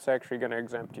record, and that's actually going to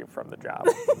exempt you from the job.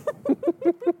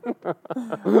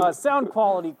 Sound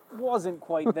quality wasn't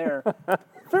quite there.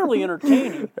 Fairly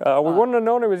entertaining. We wouldn't have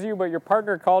known it was you, but your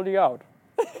partner called you out.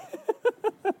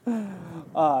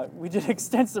 We did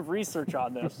extensive research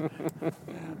on this.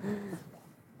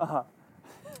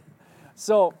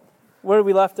 So where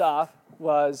we left off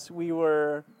was we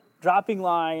were dropping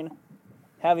line,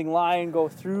 having line go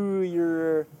through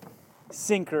your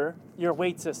sinker, your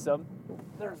weight system.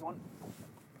 There's one.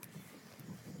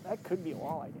 That could be a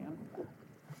walleye, Dan.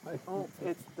 Oh,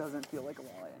 it doesn't feel like a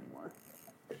walleye anymore.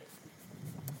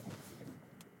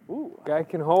 Ooh, Guy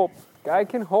can hope. Guy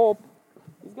can hope.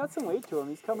 he's got some weight to him.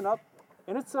 He's coming up,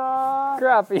 and it's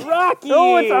Crappie. Rocky.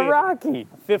 Oh, it's a Rocky.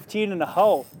 15 and a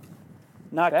hoe.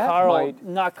 Not That Carl. might-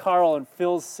 Not Carl and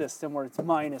Phil's system where it's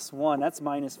 -1. That's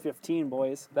 -15,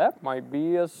 boys. That might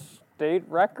be a state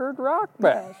record rock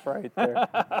bass right there.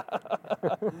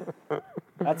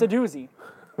 That's a doozy.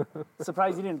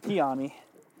 Surprised you didn't pee on me.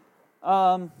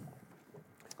 I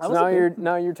So was now a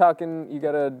bit- you're talking. You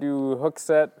gotta do hook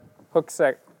set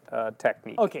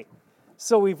technique. Okay,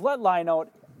 so we've let line out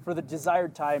for the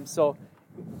desired time. So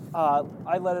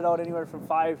I let it out anywhere from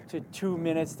 5 to 2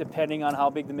 minutes, depending on how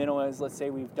big the minnow is. Let's say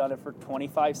we've done it for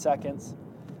 25 seconds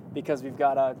because we've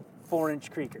got a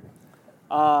 4-inch creeker.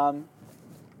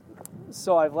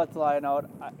 So I've let the line out.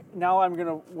 Now I'm going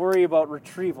to worry about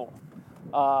retrieval.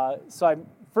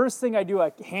 First thing I do,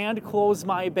 I hand close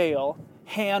my bail,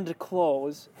 hand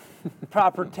close,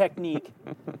 proper technique.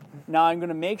 Now I'm going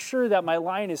to make sure that my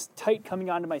line is tight coming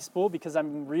onto my spool because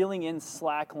I'm reeling in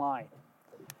slack line.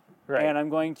 Right. And I'm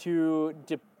going to,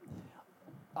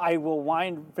 I will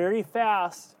wind very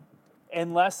fast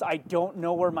unless I don't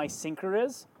know where my sinker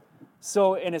is.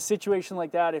 So in a situation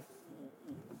like that, if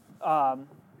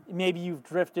maybe you've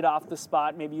drifted off the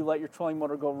spot, maybe you let your trolling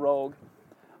motor go rogue,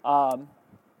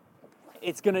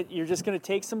 you're just gonna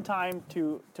take some time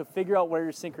to figure out where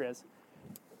your sinker is.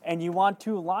 And you want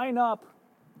to line up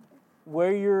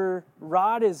where your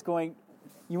rod is going.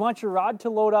 You want your rod to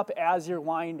load up as you're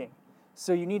winding.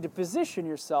 So you need to position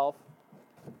yourself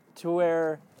to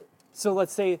where, so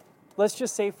let's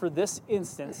just say for this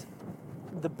instance,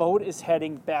 the boat is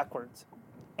heading backwards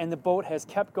and the boat has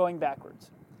kept going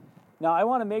backwards. Now I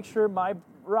want to make sure my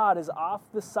rod is off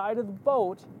the side of the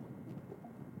boat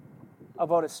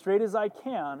about as straight as I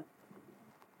can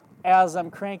as I'm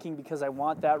cranking because I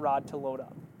want that rod to load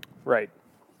up. Right.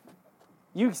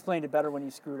 You explained it better when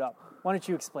you screwed up. Why don't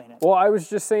you explain it? Well, I was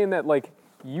just saying that, like,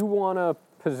 you want to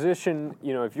position,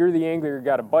 if you're the angler who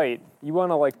got a bite, you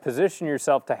want to, like, position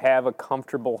yourself to have a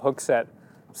comfortable hook set.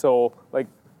 So, like,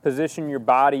 position your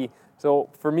body. So,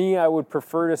 for me, I would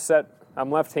prefer to set,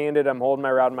 I'm left-handed, I'm holding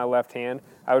my rod in my left hand.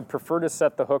 I would prefer to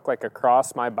set the hook, like,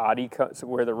 across my body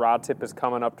where the rod tip is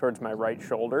coming up towards my right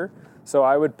shoulder. So,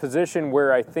 I would position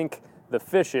where I think the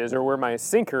fish is, or where my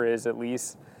sinker is, at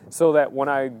least, so that when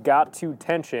I got to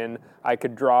tension, I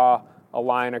could draw a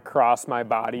line across my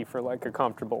body for like a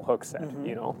comfortable hook set,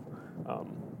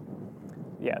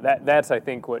 that's I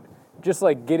think what, just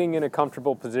like getting in a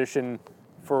comfortable position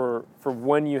for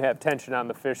when you have tension on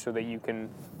the fish so that you can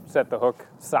set the hook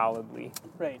solidly.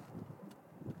 Right.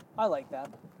 I like that.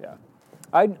 Yeah.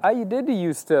 I did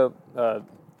used to,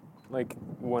 like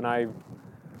when I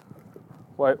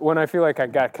feel like I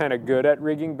got kind of good at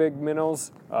rigging big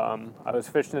minnows, I was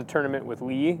fishing a tournament with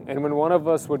Lee, and when one of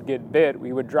us would get bit,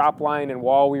 we would drop line, and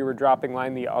while we were dropping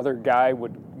line, the other guy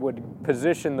would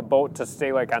position the boat to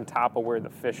stay like on top of where the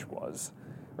fish was,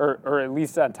 or at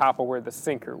least on top of where the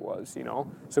sinker was,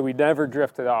 So we never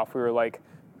drifted off. We were like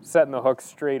setting the hook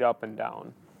straight up and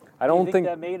down. I don't think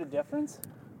that made a difference?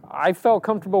 I felt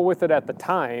comfortable with it at the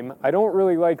time. I don't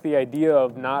really like the idea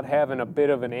of not having a bit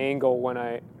of an angle when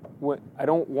I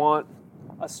don't want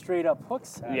a straight up hook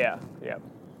set. Yeah.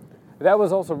 That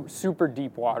was also super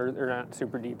deep water, or not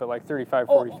super deep, but like 35,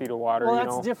 40 feet of water. Well,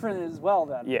 that's different as well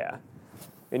then. Yeah,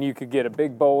 and you could get a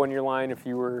big bow in your line if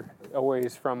you were a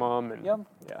ways from them. And Yep.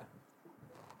 Yeah.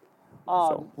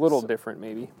 So a little different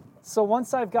maybe. So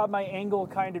once I've got my angle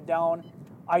kind of down,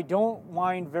 I don't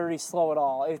wind very slow at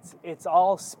all. It's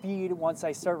all speed once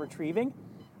I start retrieving.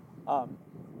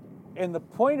 And the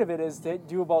point of it is to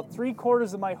do about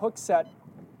 3/4 of my hook set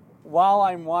while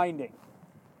I'm winding,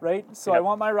 right? So Yep. I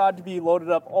want my rod to be loaded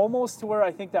up almost to where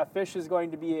I think that fish is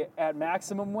going to be at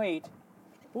maximum weight.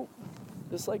 Ooh,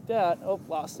 just like that. Oh,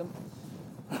 lost him.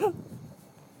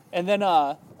 And then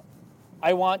I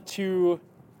want to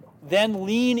then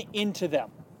lean into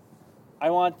them.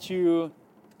 I want to,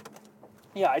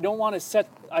 I don't want to set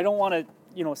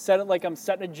it like I'm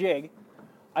setting a jig.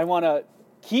 I want to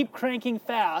keep cranking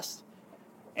fast,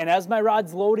 and as my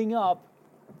rod's loading up,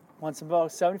 once about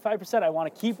 75%, I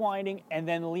want to keep winding and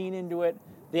then lean into it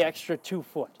the extra 2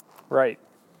 foot. Right.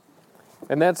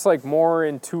 And that's like more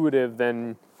intuitive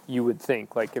than you would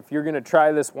think. Like if you're going to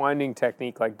try this winding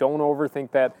technique, like don't overthink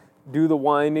that. Do the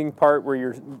winding part where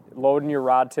you're loading your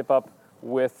rod tip up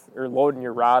loading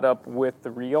your rod up with the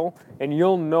reel, and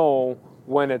you'll know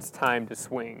when it's time to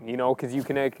swing, because you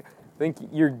can think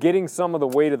you're getting some of the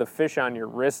weight of the fish on your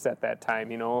wrist at that time,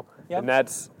 Yep. and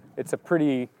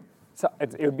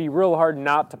it would be real hard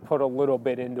not to put a little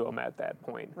bit into them at that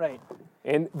point. Right.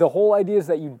 And the whole idea is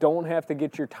that you don't have to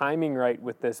get your timing right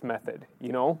with this method,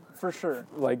 For sure.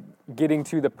 Like getting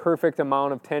to the perfect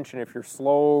amount of tension. If you're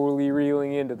slowly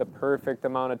reeling into the perfect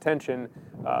amount of tension,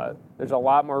 there's a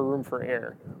lot more room for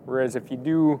error. Whereas if you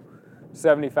do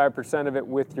 75% of it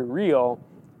with your reel,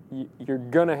 you're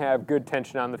gonna have good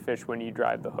tension on the fish when you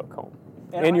drive the hook home.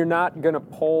 And you're not gonna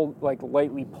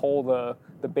lightly pull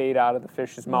the bait out of the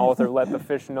fish's mouth or let the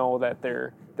fish know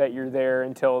that you're there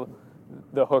until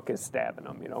the hook is stabbing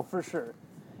them, For sure.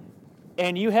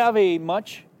 And you have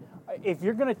if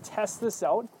you're going to test this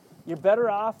out, you're better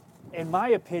off, in my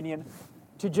opinion,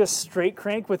 to just straight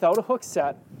crank without a hook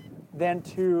set than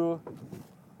to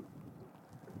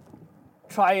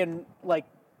try and like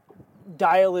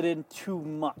dial it in too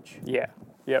much. Yeah.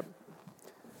 Yep.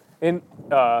 And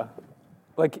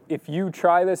like if you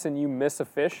try this and you miss a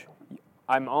fish,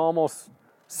 I'm almost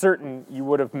certain you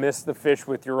would have missed the fish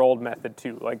with your old method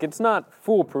too. Like it's not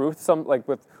foolproof.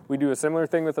 We do a similar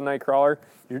thing with a night crawler.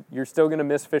 You're still going to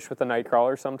miss fish with a night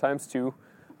crawler sometimes too.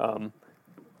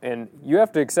 And you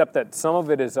have to accept that some of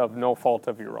it is of no fault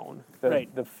of your own.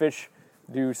 Right. The fish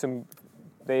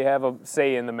they have a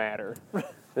say in the matter.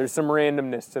 There's some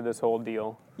randomness to this whole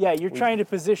deal. Yeah, you're trying to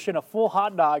position a full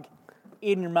hot dog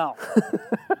in your mouth.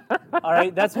 All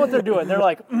right, that's what they're doing. They're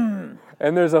like, And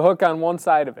there's a hook on one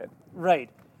side of it. right.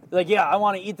 Like, yeah, I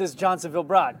want to eat this Johnsonville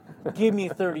broad. Give me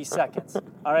 30 seconds.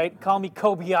 All right, call me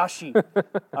Kobayashi.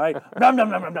 All right, nom, nom,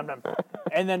 nom, nom, nom, nom.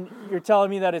 And then you're telling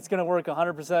me that it's going to work 100%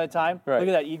 of the time? Right. Look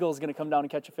at that eagle is going to come down and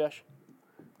catch a fish.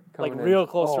 Coming Like in. real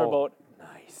close to our Oh, boat.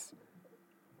 Nice.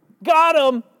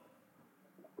 Got him!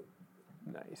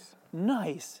 Nice.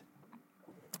 Nice.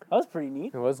 That was pretty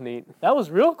neat. It was neat. That was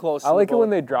real close to I like the it boat. when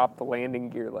they drop the landing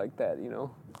gear like that, you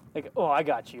know? Like, oh, I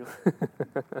got you.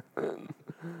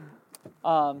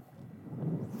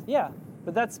 Yeah,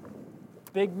 but that's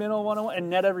Big Minnow 101 and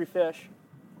net every fish.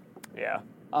 Yeah.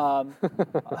 A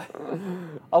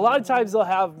lot of times they'll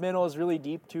have minnows really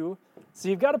deep too, so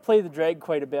you've got to play the drag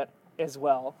quite a bit as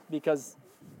well because,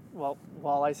 well,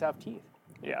 walleyes have teeth.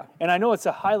 Yeah. And I know it's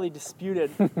a highly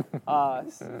disputed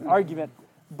argument,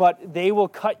 but they will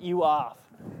cut you off,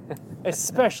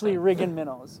 especially rigging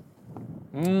minnows.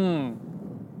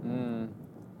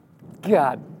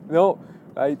 God, no,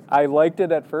 I liked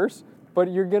it at first,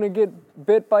 but you're going to get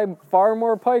bit by far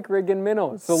more pike rigging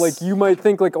minnows. So, like, you might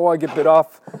think, like, oh, I get bit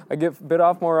off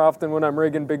more often when I'm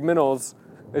rigging big minnows.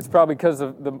 It's probably because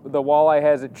of the walleye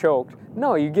has it choked.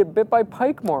 No, you get bit by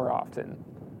pike more often.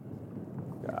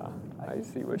 Yeah, I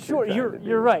see what Sure, you're trying to do.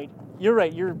 you're right. You're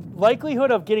right. Your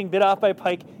likelihood of getting bit off by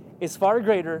pike is far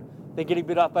greater than getting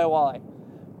bit off by a walleye.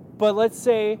 But let's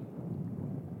say,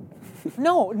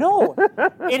 no,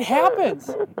 it happens.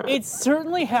 It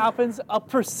certainly happens a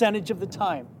percentage of the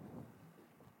time.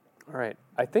 All right.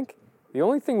 I think the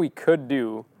only thing we could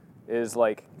do is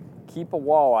like keep a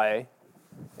walleye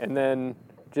and then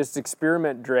just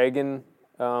experiment dragging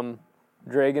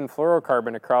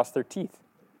fluorocarbon across their teeth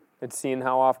and seeing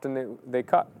how often they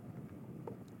cut.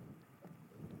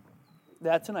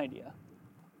 That's an idea.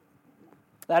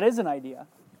 That is an idea.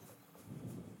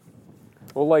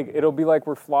 Well, like it'll be like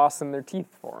we're flossing their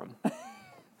teeth for them.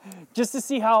 Just to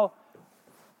see how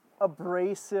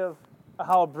abrasive,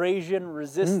 how abrasion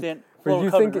resistant But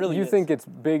fluorocarbon really you is. think it's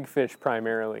big fish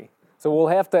primarily. So we'll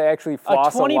have to actually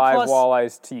floss a 20 live plus-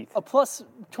 walleye's teeth. a plus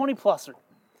 20 pluser.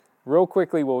 Real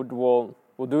quickly, we'll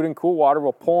do it in cool water.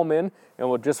 We'll pull them in, and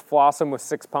we'll just floss them with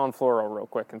 6-pound fluoro real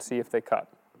quick and see if they cut.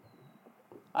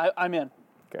 I'm in.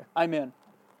 Okay. I'm in.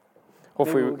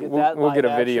 Hopefully, we'll get that we'll get a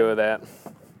live video action. of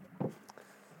that.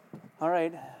 All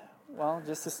right. Well,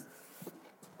 just this.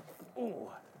 Ooh.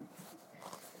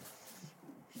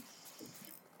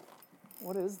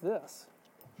 What is this?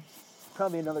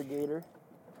 Probably another gator.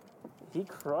 He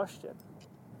crushed it.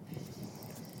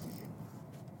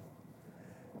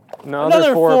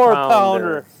 Another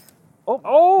 4-pounder.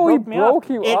 Oh, he Broke me broke off.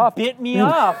 you It off. bit me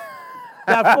off.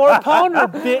 That 4-pounder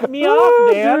bit me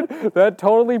off, Dan. Dude, that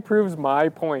totally proves my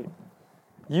point.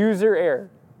 User error.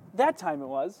 That time it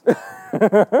was.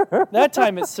 That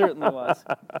time it certainly was.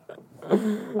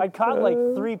 I caught like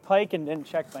 3 pike and didn't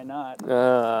check my knot.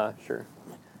 Sure.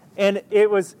 And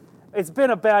it's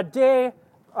been a bad day.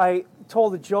 I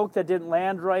told a joke that didn't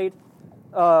land right.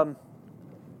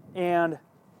 And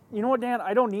you know what, Dan?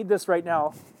 I don't need this right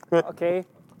now. Okay?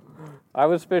 I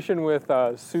was fishing with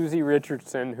Susie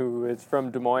Richardson, who is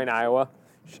from Des Moines, Iowa.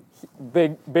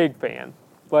 Big fan.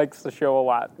 Likes the show a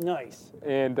lot. Nice.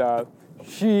 And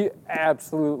she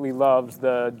absolutely loves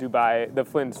the Dubai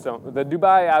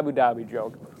Abu Dhabi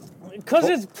joke. Because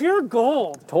it's pure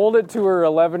gold. Told it to her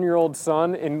 11-year-old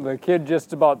son, and the kid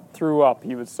just about threw up.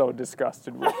 He was so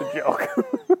disgusted with the joke.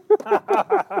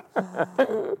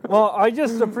 Well, I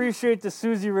just appreciate the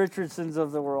Susie Richardsons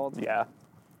of the world. Yeah.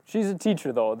 She's a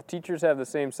teacher, though. The teachers have the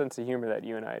same sense of humor that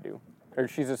you and I do. Or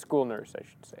she's a school nurse, I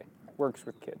should say. Works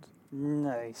with kids.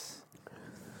 Nice.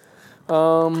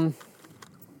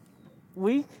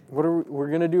 Week? What are we're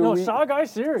going to do? No, a week? Saw Guy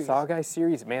series. Saw Guy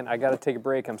series. Man, I got to take a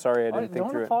break. I'm sorry I didn't think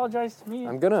Don't through apologize to me. it.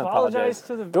 I'm going to apologize.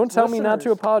 to the Don't tell me not to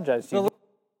listeners. apologize to you.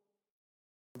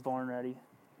 Born ready.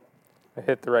 I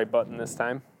hit the right button this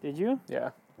time. Did you?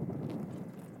 Yeah.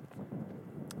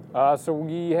 So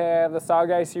we have the Saw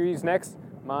Guy series next.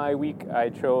 My week, I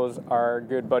chose our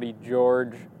good buddy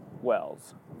George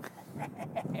Wells.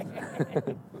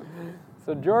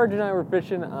 So George and I were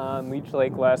fishing on Leech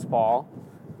Lake last fall,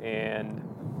 and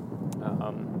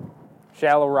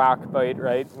shallow rock bite,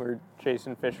 right? We're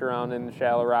chasing fish around in the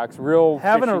shallow rocks. Having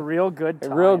fishy, a real good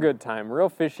time. A real good time. Real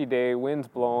fishy day, wind's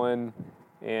blowing,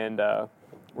 and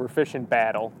we're fishing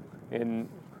battle. And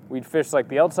we'd fish like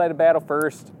the outside of battle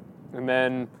first, and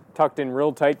then tucked in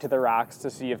real tight to the rocks to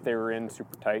see if they were in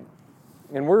super tight.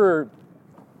 And we're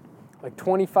like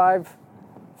 25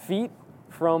 feet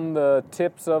from the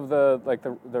tips of the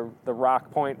rock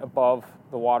point above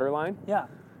the water line. Yeah.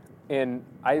 And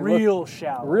I Real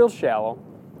shallow. Real shallow.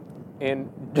 And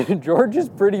George is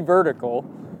pretty vertical,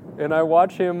 and I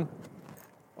watch him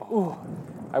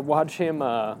I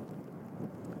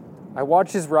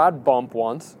watch his rod bump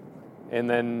once, and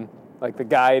then like the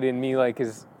guide in me like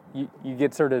is you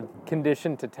get sort of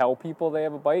conditioned to tell people they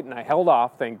have a bite, and I held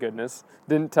off, thank goodness.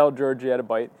 Didn't tell George he had a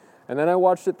bite. And then I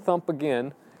watched it thump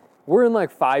again. We're in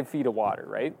like 5 feet of water,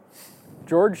 right?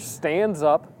 George stands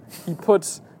up, he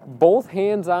puts both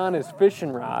hands on his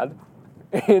fishing rod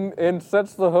and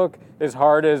sets the hook as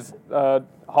hard as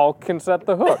Hulk can set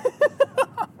the hook.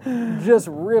 Just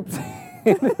rips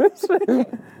into this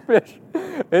fish.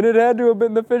 And it had to have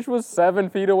been, the fish was 7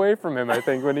 feet away from him, I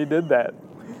think, when he did that.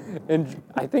 And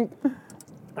I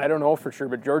don't know for sure,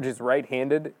 but George is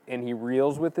right-handed, and he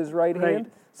reels with his right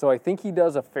hand. So I think he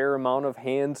does a fair amount of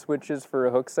hand switches for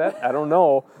a hook set. I don't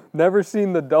know. Never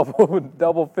seen the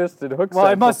double-fisted hook set Well,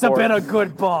 it must before. have been a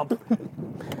good bump.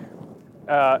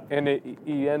 And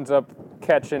he ends up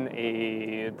catching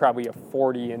probably a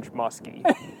 40-inch muskie.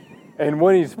 And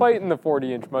when he's fighting the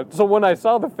 40-inch muskie, so when I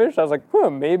saw the fish, I was like,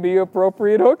 maybe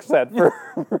appropriate hook set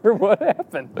for what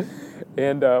happened.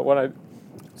 And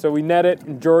so we net it,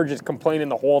 and George is complaining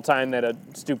the whole time that a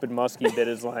stupid muskie bit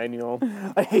his line,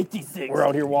 I hate these things. We're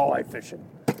out here walleye fishing.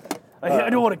 I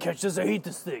don't want to catch this. I hate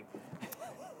this thing.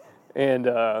 And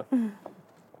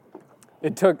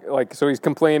it took, so he's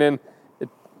complaining.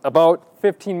 About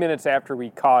 15 minutes after we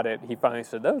caught it, he finally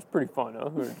said, that was pretty fun, huh?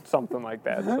 Or something like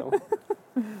that. So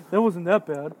That wasn't that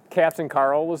bad. Captain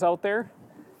Carl was out there.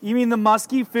 You mean the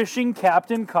muskie fishing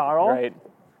Captain Carl? Right.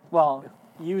 Well,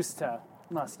 used to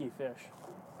muskie fish.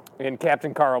 And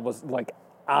Captain Carl was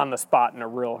on the spot in a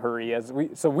real hurry.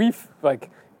 We've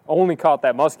only caught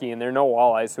that muskie, and there are no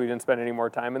walleyes, so we didn't spend any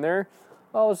more time in there.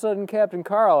 All of a sudden, Captain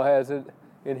Carl has it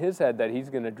in his head that he's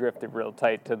going to drift it real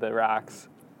tight to the rocks.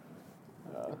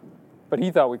 But he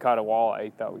thought we caught a walleye. He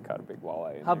thought we caught a big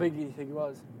walleye. How big do you think it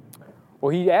was? Well,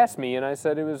 he asked me, and I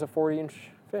said it was a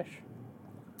 40-inch fish.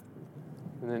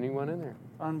 And then he went in there.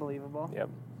 Unbelievable. Yep.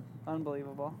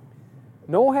 Unbelievable.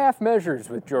 No half measures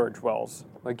with George Wells.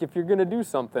 If you're going to do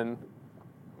something...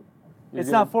 It's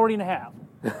not 40 and a half.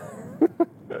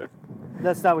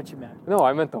 That's not what you meant. No,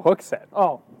 I meant the hook set.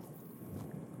 Oh.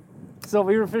 So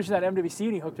we were fishing that MWC,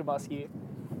 and he hooked a muskie.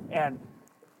 And,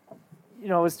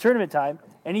 it was tournament time.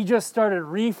 And he just started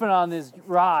reefing on this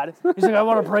rod. He's like, I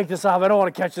want to break this off. I don't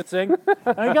want to catch this thing.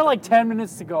 And I got 10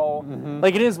 minutes to go. Mm-hmm.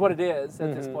 It is what it is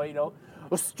at this point, A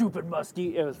stupid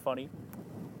muskie. It was funny.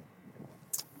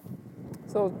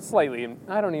 So slightly,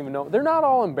 I don't even know. They're not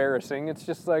all embarrassing. It's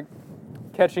just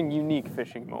catching unique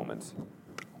fishing moments.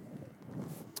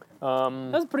 That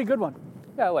was a pretty good one.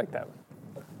 Yeah, I like that one.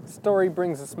 Story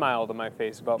brings a smile to my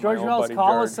face about George my old Wells, buddy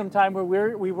call George. us sometime.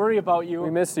 We worry about you.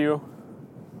 We miss you.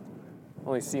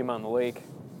 Only see him on the lake.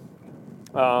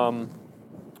 All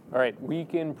right,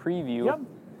 weekend preview. Yep.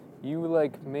 You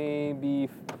maybe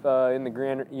in the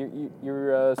Grand.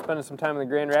 You're spending some time in the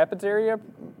Grand Rapids area,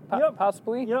 Yep.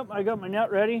 possibly. Yep, I got my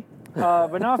net ready,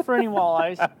 but not for any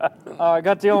walleyes. I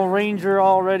got the old Ranger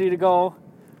all ready to go.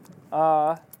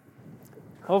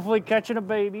 Hopefully catching a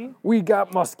baby. We got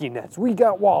muskie nets. We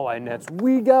got walleye nets.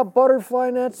 We got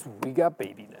butterfly nets. We got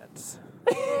baby nets.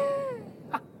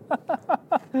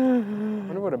 I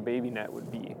wonder what a baby net would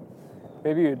be.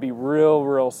 Maybe it would be real,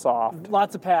 real soft.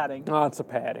 Lots of padding. Lots of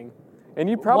padding. And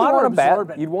you'd probably Water want a bat.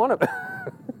 absorbent. You'd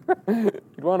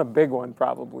want a big one,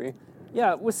 probably.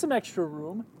 Yeah, with some extra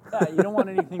room. Yeah, you don't want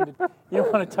anything you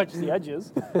don't want to touch the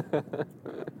edges.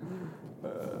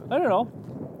 I don't know.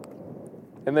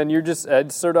 And then you're just,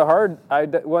 it's sort of hard. I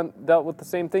dealt with the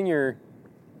same thing. You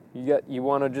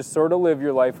want to just sort of live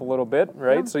your life a little bit,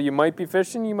 right? Yeah. So you might be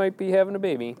fishing, you might be having a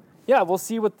baby. Yeah, we'll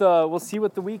see what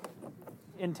the week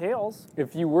entails.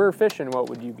 If you were fishing, what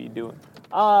would you be doing?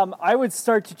 I would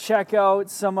start to check out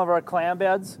some of our clam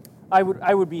beds. I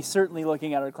would be certainly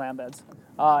looking at our clam beds.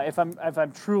 If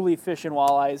I'm truly fishing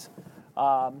walleyes,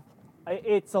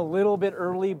 it's a little bit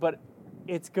early, but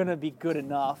it's gonna be good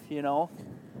enough, you know.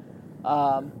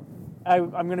 I'm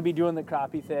gonna be doing the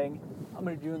crappie thing. I'm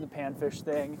gonna be doing the panfish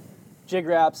thing. Jig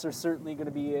wraps are certainly gonna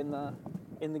be in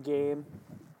the game.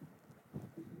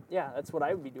 Yeah, that's what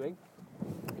I would be doing.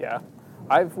 Yeah,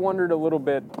 I've wondered a little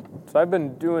bit. So I've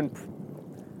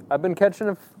been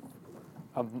catching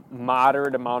a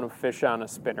moderate amount of fish on a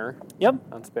spinner. Yep.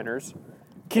 On spinners.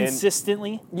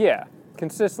 Consistently. Yeah,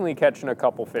 consistently catching a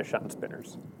couple fish on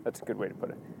spinners. That's a good way to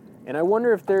put it. And I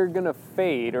wonder if they're gonna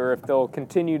fade or if they'll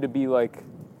continue to be like,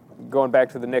 going back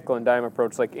to the nickel and dime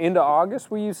approach, like into August,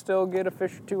 will you still get a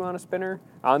fish or two on a spinner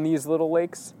on these little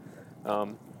lakes?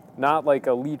 Not like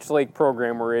a Leech Lake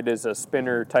program where it is a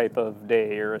spinner type of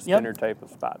day or a spinner type of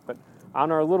spot. But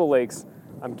on our little lakes,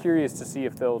 I'm curious to see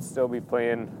if they'll still be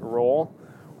playing a role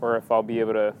or if I'll be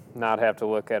able to not have to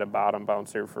look at a bottom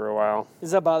bouncer for a while.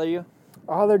 Does that bother you?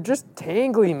 Oh, they're just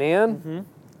tangly, man. Mm-hmm.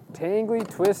 Tangly,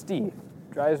 twisty.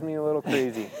 Drives me a little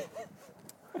crazy.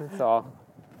 That's all.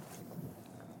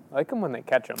 I like them when they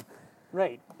catch them.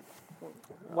 Right.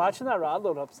 Watching that rod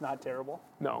load up's not terrible.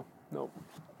 No.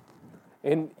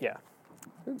 And, yeah,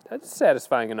 that's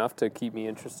satisfying enough to keep me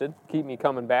interested, keep me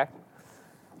coming back.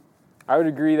 I would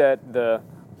agree that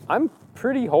I'm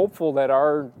pretty hopeful that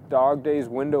our dog days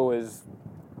window is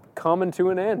coming to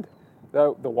an end.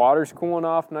 The water's cooling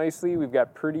off nicely. We've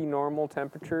got pretty normal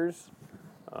temperatures.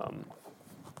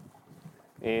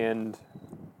 And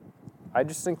I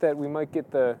just think that we might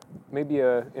get maybe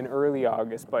an early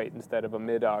August bite instead of a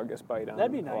mid-August bite on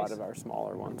That'd be nice. A lot of our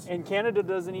smaller ones. And Canada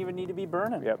doesn't even need to be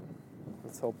burning. Yep.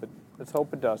 Let's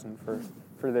hope it doesn't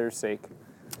for their sake.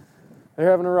 They're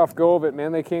having a rough go of it,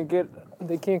 man. They can't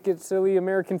get silly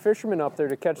American fishermen up there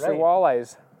to catch their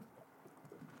walleyes.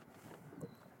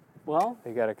 Well,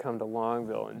 they got to come to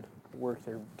Longville and work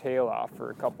their tail off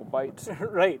for a couple bites.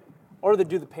 Right. Or they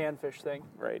do the panfish thing.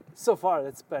 Right. So far,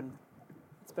 it's been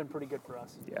pretty good for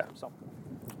us. Yeah. So.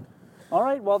 All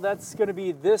right. Well, that's going to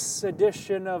be this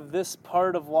edition of this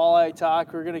part of Walleye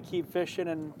Talk. We're going to keep fishing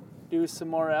and do some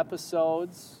more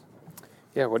episodes.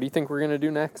 Yeah. What do you think we're going to do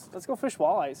next? Let's go fish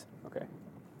walleyes. Okay.